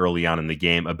 relatively early on in the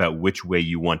game about which way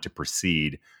you want to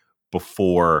proceed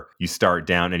before you start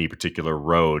down any particular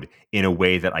road in a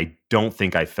way that I don't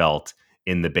think I felt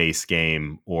in the base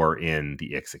game or in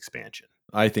the Ix expansion.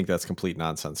 I think that's complete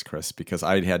nonsense, Chris, because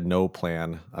I had no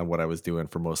plan on what I was doing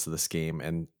for most of this game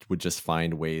and would just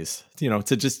find ways,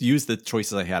 to just use the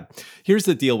choices I had. Here's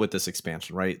the deal with this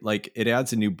expansion, right? Like, it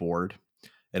adds a new board,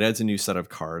 it adds a new set of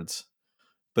cards,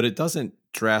 but it doesn't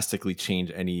drastically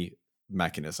change any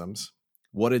mechanisms.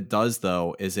 What it does,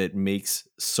 though, is it makes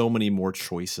so many more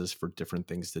choices for different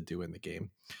things to do in the game.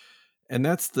 And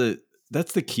that's the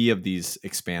key of these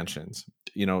expansions.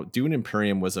 Dune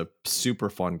Imperium was a super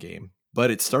fun game,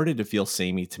 but it started to feel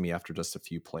samey to me after just a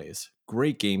few plays.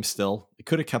 Great game still. I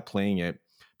could have kept playing it,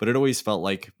 but it always felt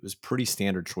like it was pretty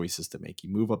standard choices to make. You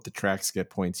move up the tracks to get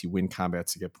points, you win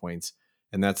combats to get points,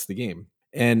 and that's the game.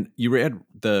 And you read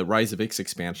the Rise of Ix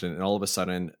expansion, and all of a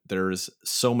sudden, there's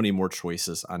so many more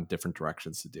choices on different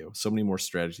directions to do, so many more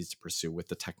strategies to pursue with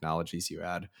the technologies you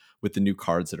add, with the new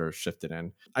cards that are shifted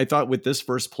in. I thought with this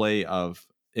first play of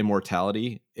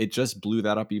Immortality, it just blew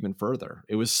that up even further.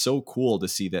 It was so cool to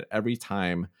see that every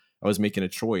time I was making a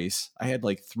choice, I had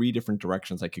like 3 different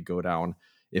directions I could go down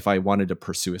if I wanted to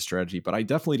pursue a strategy. But I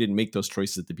definitely didn't make those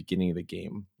choices at the beginning of the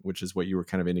game, which is what you were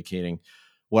kind of indicating.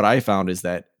 What I found is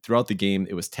that throughout the game,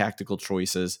 it was tactical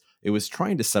choices. It was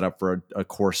trying to set up for a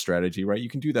core strategy, right? You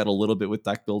can do that a little bit with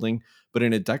deck building, but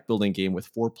in a deck building game with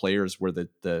 4 players where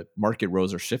the market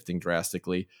rows are shifting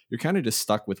drastically, you're kind of just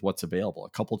stuck with what's available, a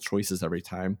couple choices every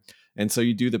time. And so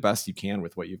you do the best you can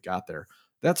with what you've got there.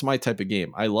 That's my type of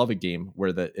game. I love a game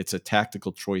where it's a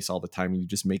tactical choice all the time and you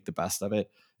just make the best of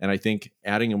it. And I think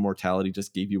adding Immortality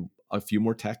just gave you a few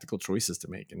more tactical choices to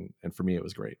make. And for me, it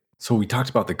was great. So we talked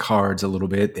about the cards a little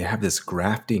bit. They have this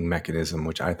grafting mechanism,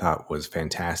 which I thought was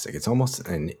fantastic. It's almost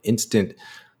an instant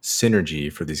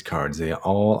synergy for these cards. They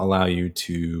all allow you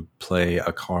to play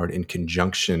a card in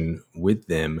conjunction with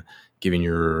them, giving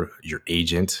your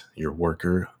agent, your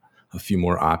worker, a few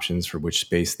more options for which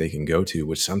space they can go to,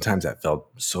 which sometimes that felt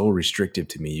so restrictive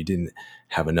to me. You didn't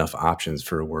have enough options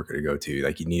for a worker to go to.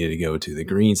 Like, you needed to go to the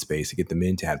green space to get the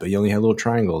Mentat, but you only had little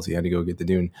triangles. You had to go get the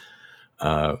Dune,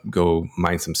 go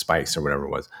mine some spikes or whatever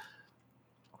it was.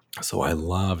 So I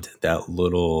loved that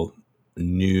little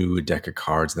new deck of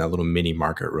cards and that little mini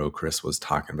market row Chris was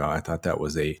talking about. I thought that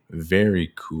was a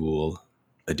very cool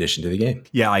addition to the game.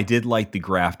 Yeah, I did like the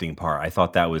grafting part. I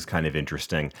thought that was kind of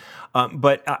interesting.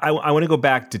 But I want to go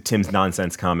back to Tim's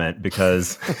nonsense comment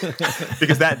because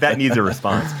that needs a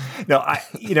response.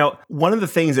 No, one of the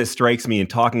things that strikes me in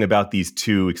talking about these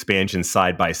 2 expansions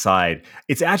side by side,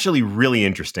 it's actually really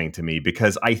interesting to me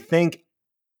because I think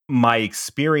my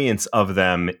experience of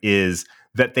them is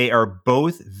that they are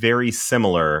both very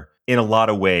similar in a lot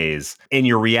of ways, and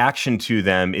your reaction to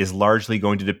them is largely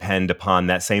going to depend upon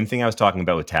that same thing I was talking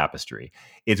about with Tapestry.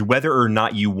 It's whether or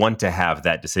not you want to have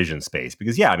that decision space.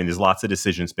 Because, there's lots of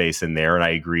decision space in there, and I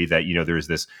agree that, there's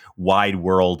this wide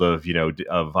world of,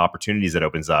 of opportunities that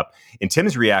opens up. And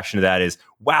Tim's reaction to that is,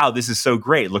 wow, this is so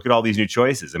great. Look at all these new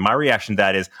choices. And my reaction to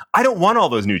that is, I don't want all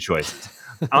those new choices.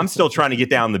 I'm still trying to get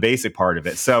down the basic part of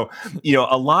it. So,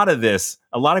 a lot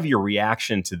of your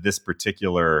reaction to this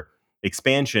particular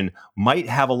expansion might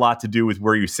have a lot to do with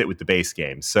where you sit with the base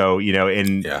game. So,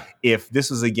 if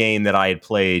this was a game that I had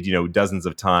played, dozens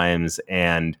of times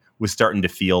and was starting to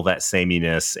feel that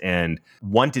sameness and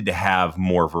wanted to have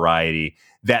more variety,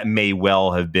 that may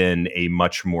well have been a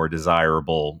much more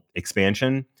desirable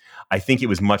expansion. I think it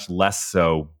was much less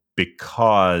so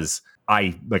because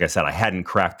like I said, I hadn't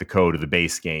cracked the code of the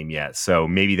base game yet. So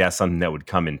maybe that's something that would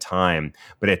come in time.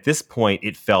 But at this point,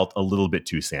 it felt a little bit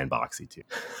too sandboxy too.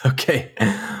 Okay.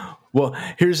 Well,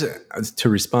 here's to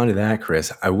respond to that,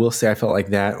 Chris. I will say I felt like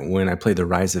that when I played the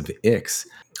Rise of Ix.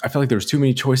 I felt like there was too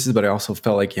many choices, but I also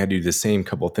felt like you had to do the same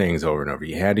couple things over and over.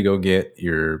 You had to go get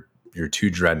your your 2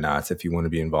 dreadnoughts if you want to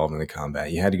be involved in the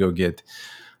combat. You had to go get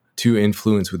 2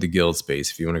 influence with the guild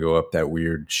space if you want to go up that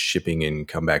weird shipping and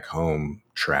come back home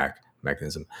track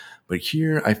mechanism. But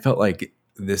here I felt like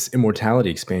this immortality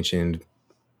expansion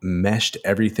meshed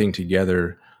everything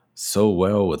together so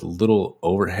well with little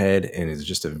overhead, and it's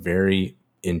just a very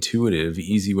intuitive,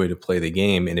 easy way to play the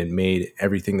game, and it made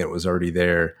everything that was already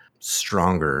there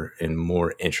stronger and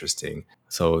more interesting.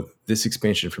 So this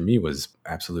expansion for me was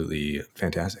absolutely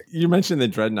fantastic. You mentioned the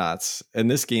dreadnoughts. In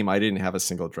this game, I didn't have a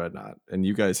single dreadnought, and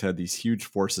you guys had these huge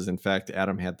forces. In fact,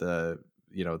 Adam had the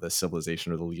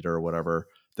civilization or the leader or whatever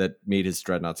that made his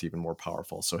dreadnoughts even more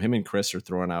powerful. So him and Chris are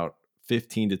throwing out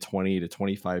 15 to 20 to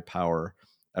 25 power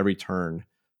every turn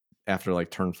after like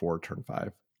turn 4, turn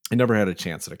 5. I never had a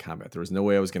chance at a combat. There was no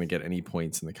way I was going to get any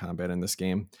points in the combat in this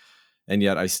game. And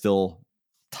yet I still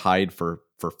tied for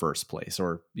first place,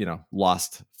 or,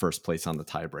 lost first place on the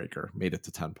tiebreaker, made it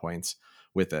to 10 points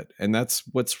with it. And that's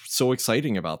what's so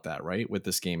exciting about that, right? With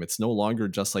this game, it's no longer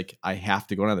just like I have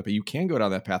to go down that, but you can go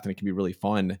down that path and it can be really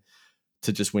fun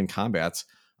to just win combats.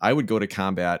 I would go to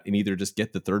combat and either just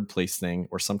get the third place thing,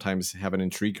 or sometimes have an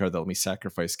intrigue card that let me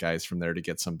sacrifice guys from there to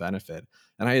get some benefit.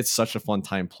 And I had such a fun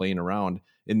time playing around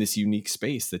in this unique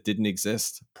space that didn't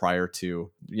exist prior to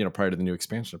the new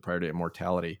expansion, prior to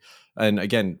Immortality. And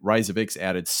again, Rise of Ix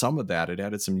added some of that. It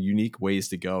added some unique ways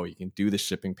to go. You can do the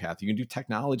shipping path. You can do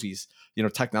technologies.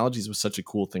 Technologies was such a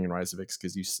cool thing in Rise of Ix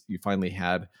because you finally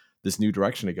had this new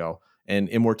direction to go. And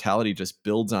Immortality just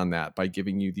builds on that by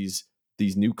giving you these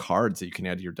new cards that you can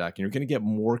add to your deck, and you're going to get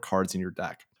more cards in your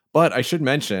deck. But I should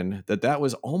mention that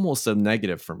was almost a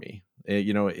negative for me.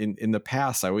 In the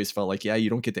past, I always felt like, you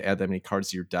don't get to add that many cards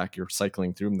to your deck. You're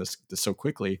cycling through them this so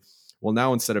quickly. Well,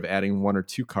 now instead of adding 1 or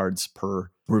 2 cards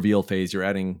per reveal phase, you're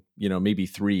adding, maybe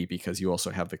 3, because you also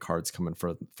have the cards coming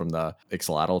from the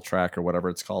Ixalatl track or whatever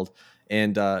it's called.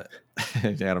 And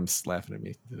Adam's laughing at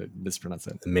me. Did I mispronounce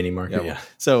that? The mini market, yeah.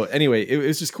 So anyway, it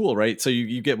was just cool, right? So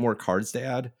you get more cards to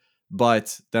add.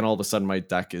 But then all of a sudden my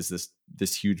deck is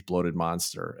this huge bloated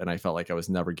monster, and I felt like I was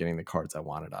never getting the cards I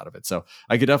wanted out of it. So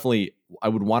I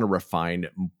would want to refine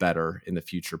better in the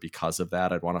future because of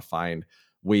that. I'd want to find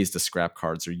ways to scrap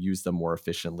cards or use them more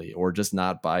efficiently, or just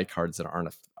not buy cards that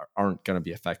aren't going to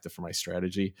be effective for my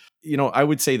strategy. I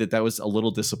would say that was a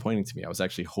little disappointing to me. I was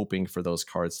actually hoping for those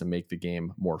cards to make the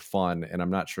game more fun, and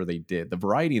I'm not sure they did. The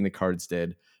variety in the cards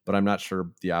did, but I'm not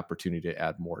sure the opportunity to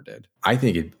add more did. I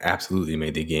think it absolutely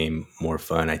made the game more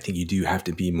fun. I think you do have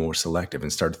to be more selective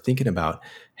and start thinking about,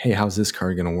 hey, how's this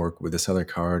card going to work with this other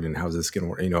card? And how's this going to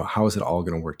work? How is it all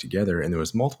going to work together? And there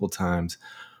was multiple times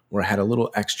where I had a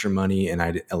little extra money and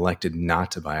I elected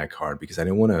not to buy a card because I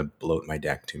didn't want to bloat my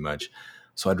deck too much.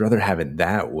 So I'd rather have it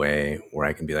that way, where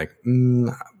I can be like, I'm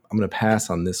going to pass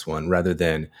on this one, rather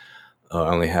than I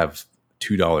only have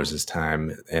 $2 this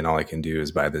time, and all I can do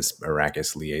is buy this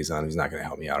Arrakis liaison who's not going to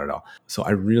help me out at all. So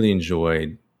I really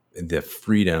enjoyed the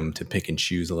freedom to pick and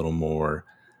choose a little more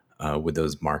with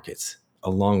those markets.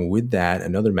 Along with that,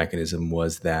 another mechanism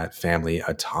was that family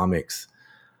atomics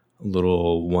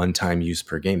little one-time use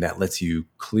per game that lets you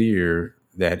clear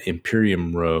that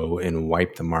Imperium row and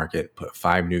wipe the market, put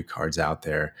 5 new cards out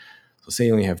there. So say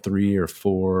you only have 3 or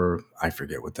 4, I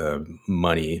forget what the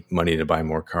money to buy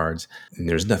more cards, and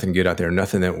there's nothing good out there,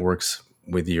 nothing that works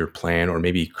with your plan, or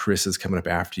maybe Chris is coming up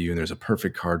after you and there's a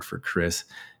perfect card for Chris,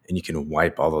 and you can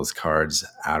wipe all those cards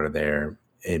out of there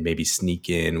and maybe sneak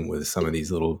in with some of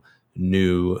these little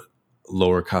new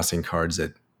lower costing cards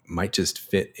that might just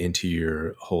fit into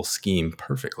your whole scheme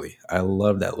perfectly. I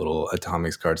love that little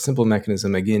atomics card. Simple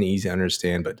mechanism, again, easy to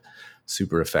understand, but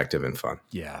super effective and fun.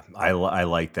 Yeah, I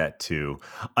like that too.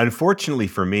 Unfortunately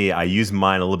for me, I used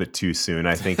mine a little bit too soon,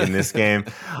 I think, in this game.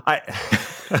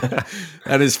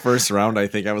 At his first round, I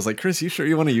think I was like, Chris, you sure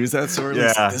you want to use that sword?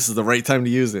 Yeah. This is the right time to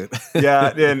use it.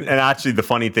 Yeah, and actually the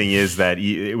funny thing is that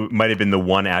it might have been the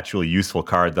one actually useful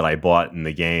card that I bought in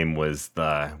the game was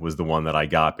the one that I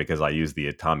got because I used the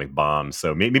atomic bomb.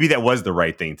 So maybe that was the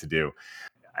right thing to do.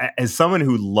 As someone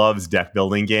who loves deck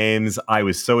building games, I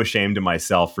was so ashamed of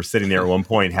myself for sitting there at one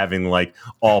point having like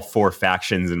all 4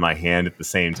 factions in my hand at the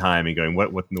same time and going, what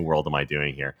in the world am I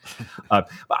doing here?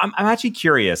 But I'm actually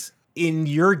curious, in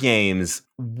your games,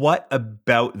 what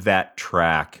about that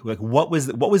track? Like, what was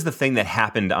the thing that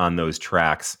happened on those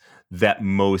tracks that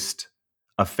most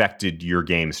affected your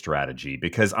game strategy?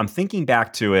 Because I'm thinking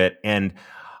back to it, and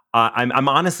I'm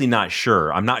honestly not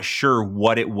sure. I'm not sure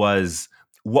what it was.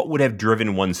 What would have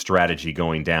driven one's strategy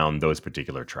going down those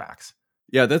particular tracks?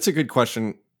 Yeah, that's a good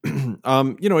question.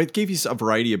 It gave you a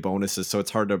variety of bonuses, so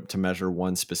it's hard to measure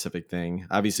one specific thing.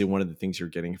 Obviously, one of the things you're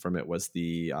getting from it was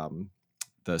the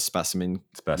the specimen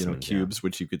Specimens, cubes,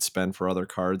 which you could spend for other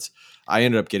cards. I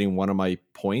ended up getting one of my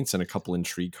points and a couple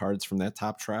intrigue cards from that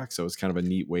top track. So it was kind of a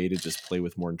neat way to just play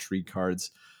with more intrigue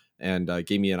cards, and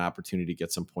gave me an opportunity to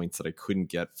get some points that I couldn't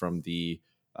get from the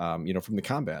from the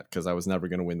combat, because I was never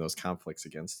going to win those conflicts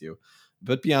against you.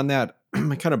 But beyond that,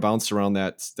 I kind of bounced around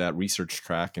that research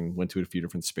track and went to a few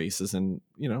different spaces, and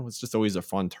it's just always a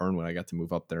fun turn when I got to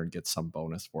move up there and get some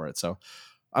bonus for it. So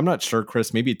I'm not sure,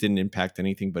 Chris, maybe it didn't impact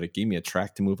anything, but it gave me a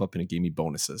track to move up and it gave me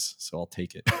bonuses, so I'll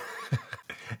take it.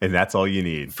 And that's all you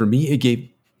need. For me, it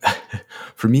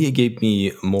gave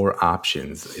me more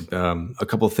options. A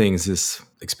couple things this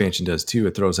expansion does too.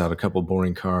 It throws out a couple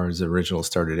boring cards, the original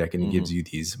starter deck, and it gives you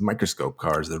these microscope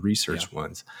cards, the research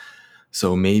ones.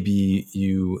 So maybe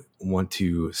you want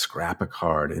to scrap a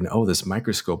card and, this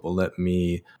microscope will let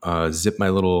me zip my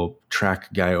little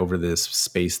track guy over this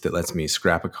space that lets me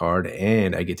scrap a card,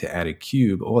 and I get to add a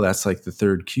cube. Oh, that's like the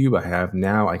third cube I have.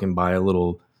 Now I can buy a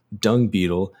little dung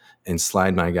beetle and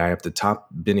slide my guy up the top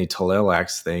Benny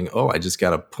Talelax thing. Oh, I just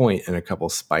got a point and a couple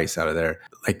spice out of there.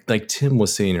 Like Tim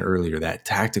was saying earlier, that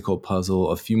tactical puzzle,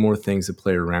 a few more things to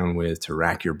play around with, to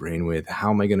rack your brain with.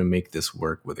 How am I going to make this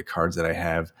work with the cards that I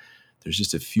have? There's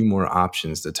just a few more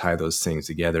options to tie those things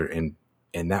together.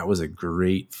 And that was a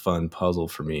great, fun puzzle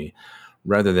for me,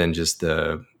 rather than just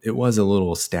it was a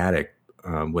little static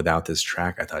without this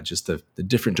track. I thought just the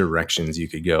different directions you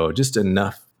could go, just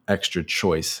enough extra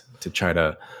choice to try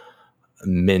to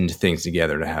mend things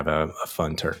together to have a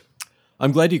fun turn.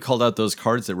 I'm glad you called out those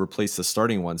cards that replaced the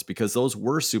starting ones, because those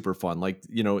were super fun. Like,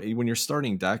 when your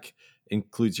starting deck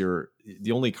includes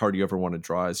the only card you ever want to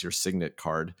draw is your signet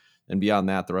card. And beyond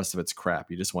that, the rest of it's crap.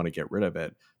 You just want to get rid of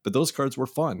it. But those cards were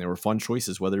fun. They were fun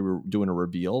choices, whether you were doing a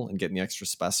reveal and getting the extra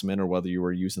specimen or whether you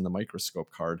were using the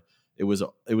microscope card. It was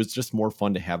just more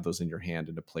fun to have those in your hand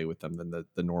and to play with them than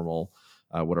the normal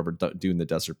whatever Dune the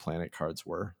Desert Planet cards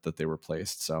were that they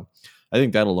replaced. So I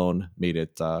think that alone made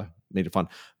it fun.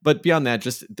 But beyond that,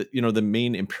 just the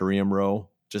main Imperium row,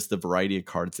 just the variety of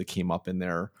cards that came up in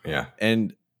there. Yeah.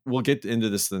 And we'll get into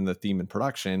this in the theme and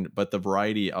production, but the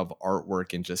variety of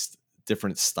artwork and just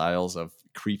different styles of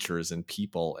creatures and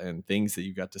people and things that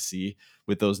you got to see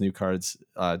with those new cards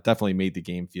definitely made the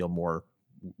game feel more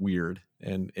weird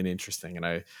and interesting.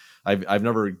 And I've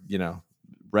never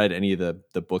read any of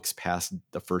the books past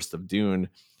the first of Dune,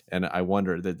 and I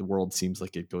wonder that the world seems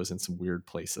like it goes in some weird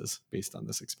places based on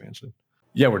this expansion.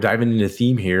 Yeah, we're diving into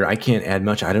theme here. I can't add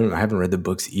much. I haven't read the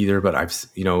books either, but I've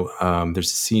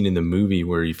there's a scene in the movie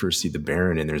where you first see the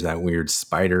Baron, and there's that weird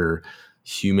spider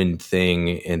human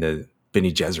thing, and the Bene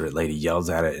Gesserit lady yells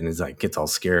at it and is like, gets all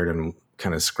scared and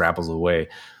kind of scrapples away.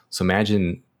 So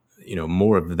imagine,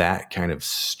 more of that kind of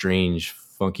strange,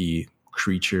 funky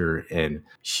creature and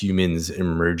humans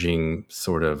emerging,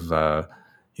 sort of,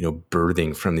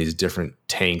 birthing from these different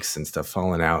tanks and stuff,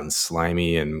 falling out and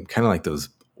slimy, and kind of like those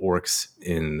orcs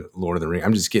in Lord of the Rings.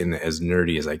 I'm just getting as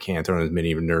nerdy as I can, throwing as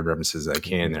many nerd references as I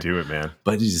can there. Do it, man.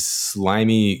 But these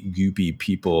slimy, goopy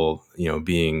people,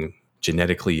 being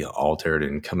genetically altered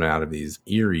and coming out of these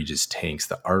eerie just tanks.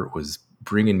 The art was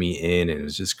bringing me in, and it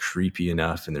was just creepy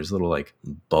enough. And there's little like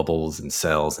bubbles and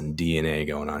cells and DNA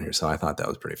going on here. So I thought that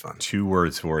was pretty fun. 2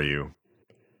 words for you.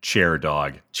 Chair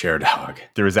dog. Chair dog.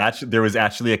 There was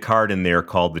actually a card in there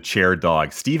called the chair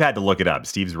dog. Steve had to look it up.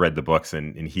 Steve's read the books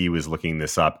and he was looking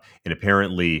this up. And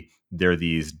apparently they're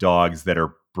these dogs that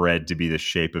are bred to be the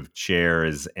shape of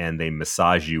chairs, and they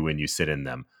massage you when you sit in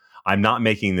them. I'm not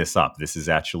making this up. This is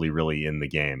actually really in the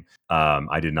game.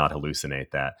 I did not hallucinate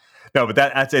that. No, but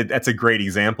that's a great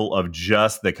example of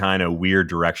just the kind of weird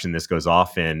direction this goes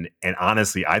off in. And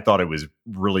honestly, I thought it was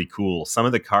really cool. Some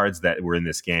of the cards that were in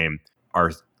this game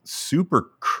are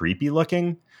super creepy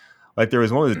looking. Like there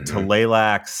was one with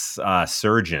Talelax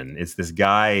Surgeon. It's this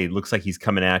guy, looks like he's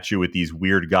coming at you with these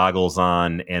weird goggles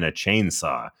on and a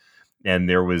chainsaw. And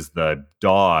there was the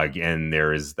dog, and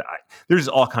there's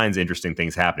all kinds of interesting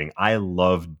things happening. I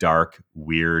love dark,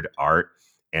 weird art,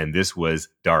 and this was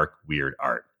dark, weird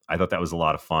art. I thought that was a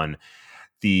lot of fun.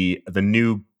 The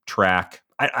new track,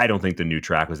 I don't think the new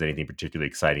track was anything particularly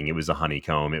exciting. It was a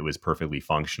honeycomb. It was perfectly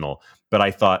functional. But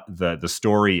I thought the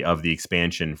story of the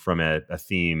expansion from a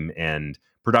theme and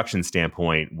production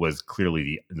standpoint was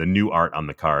clearly the new art on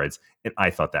the cards, and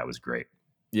I thought that was great.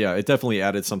 Yeah, it definitely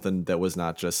added something that was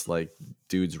not just like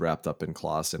dudes wrapped up in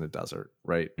cloths in a desert,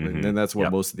 right? Mm-hmm. And that's what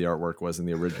most of the artwork was in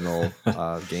the original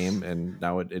game. And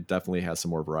now it definitely has some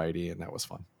more variety, and that was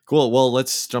fun. Cool. Well,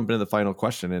 let's jump into the final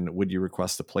question. And would you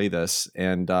request to play this?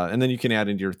 And then you can add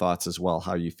into your thoughts as well,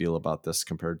 how you feel about this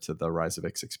compared to the Rise of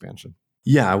Ix expansion.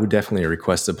 Yeah, I would definitely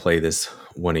request to play this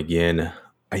one again.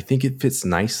 I think it fits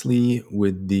nicely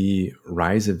with the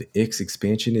Rise of Ix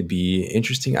expansion. It'd be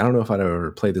interesting. I don't know if I'd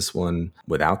ever play this one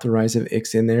without the Rise of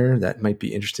Ix in there. That might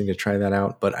be interesting to try that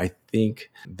out. But I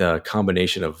think the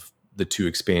combination of the two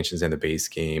expansions and the base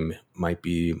game might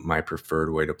be my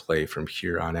preferred way to play from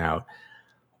here on out.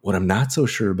 What I'm not so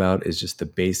sure about is just the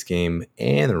base game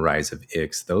and the Rise of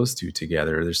Ix, those two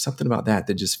together. There's something about that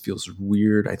just feels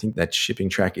weird. I think that shipping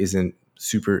track isn't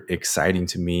super exciting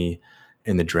to me.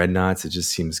 And the Dreadnoughts, it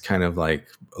just seems kind of like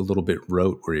a little bit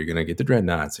rote, where you're going to get the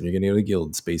Dreadnoughts and you're going to go to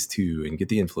Guild Space 2 and get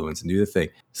the influence and do the thing.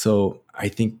 So I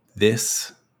think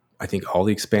all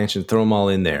the expansions, throw them all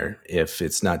in there if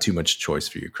it's not too much choice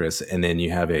for you, Chris. And then you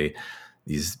have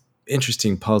these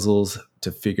interesting puzzles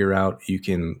to figure out. You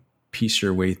can piece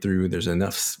your way through. There's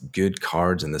enough good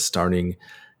cards in the starting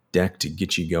deck to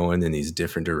get you going in these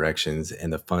different directions,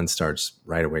 and the fun starts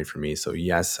right away for me. So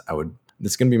yes,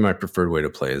 that's going to be my preferred way to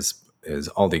play is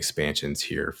all the expansions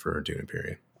here for Dune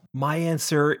Imperium. My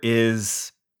answer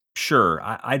is sure.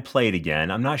 I'd play it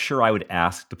again. I'm not sure I would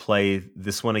ask to play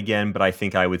this one again, but I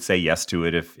think I would say yes to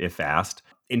it if asked.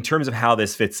 In terms of how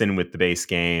this fits in with the base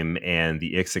game and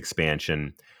the Ix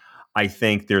expansion, I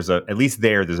think there's a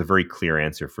very clear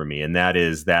answer for me, and that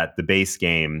is that the base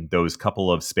game, those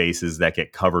couple of spaces that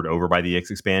get covered over by the Ix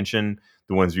expansion,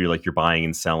 the ones where you're buying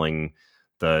and selling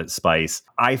the spice,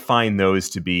 I find those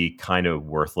to be kind of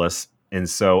worthless. And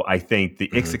so I think the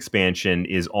Ix expansion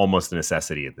is almost a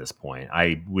necessity at this point.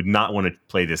 I would not want to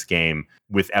play this game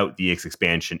without the Ix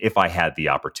expansion if I had the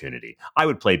opportunity. I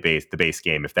would play the base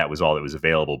game if that was all that was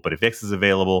available. But if Ix is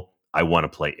available, I want to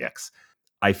play Ix.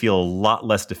 I feel a lot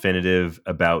less definitive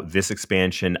about this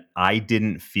expansion. I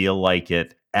didn't feel like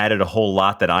it added a whole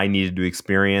lot that I needed to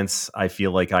experience. I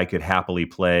feel like I could happily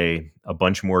play a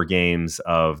bunch more games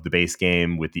of the base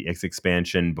game with the Ix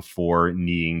expansion before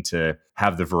needing to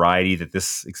have the variety that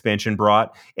this expansion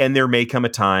brought. And there may come a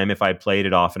time, if I played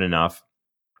it often enough,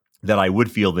 that I would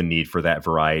feel the need for that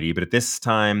variety. But at this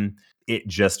time, it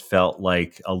just felt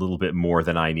like a little bit more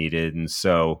than I needed. And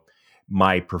so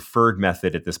my preferred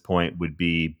method at this point would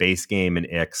be base game and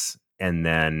Ix. And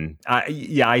then,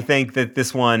 I think that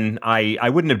this one, I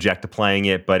wouldn't object to playing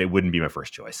it, but it wouldn't be my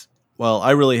first choice. Well,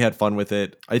 I really had fun with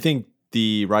it. I think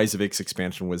the Rise of Ix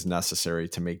expansion was necessary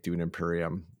to make Dune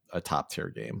Imperium a top tier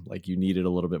game. Like, you needed a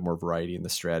little bit more variety in the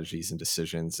strategies and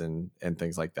decisions and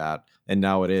things like that. And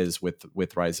now it is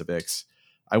with Rise of Ix.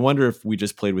 I wonder if we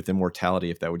just played with Immortality,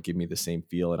 if that would give me the same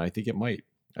feel. And I think it might.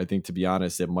 I think, to be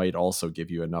honest, it might also give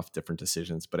you enough different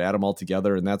decisions, but add them all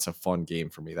together, and that's a fun game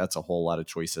for me. That's a whole lot of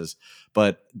choices,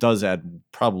 but does add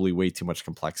probably way too much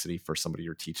complexity for somebody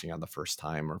you're teaching on the first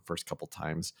time or first couple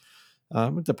times.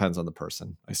 It depends on the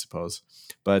person, I suppose.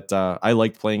 But I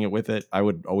liked playing it with it. I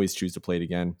would always choose to play it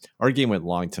again. Our game went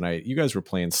long tonight. You guys were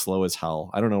playing slow as hell.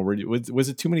 I don't know. Was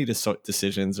it too many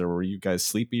decisions, or were you guys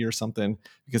sleepy or something?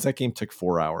 Because that game took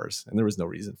 4 hours, and there was no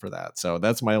reason for that. So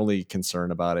that's my only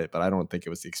concern about it. But I don't think it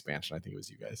was the expansion. I think it was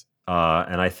you guys.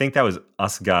 And I think that was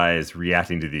us guys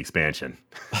reacting to the expansion.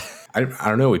 I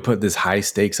don't know. We put this high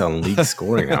stakes on league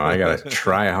scoring now. I got to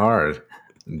try hard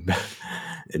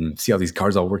and see how these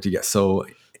cards all work together. So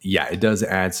yeah, it does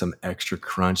add some extra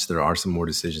crunch. There are some more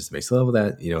decisions to make. So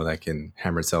that, that can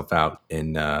hammer itself out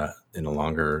in a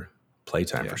longer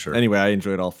playtime for sure. Anyway, I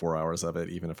enjoyed all 4 hours of it,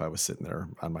 even if I was sitting there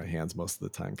on my hands most of the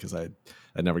time, because I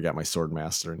never got my sword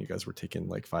master and you guys were taking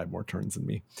like 5 more turns than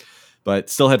me, but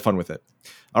still had fun with it.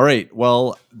 All right.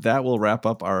 Well, that will wrap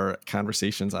up our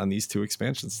conversations on these 2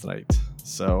 expansions tonight.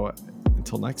 So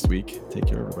until next week, take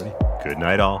care, everybody. Good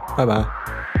night, all.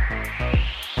 Bye-bye.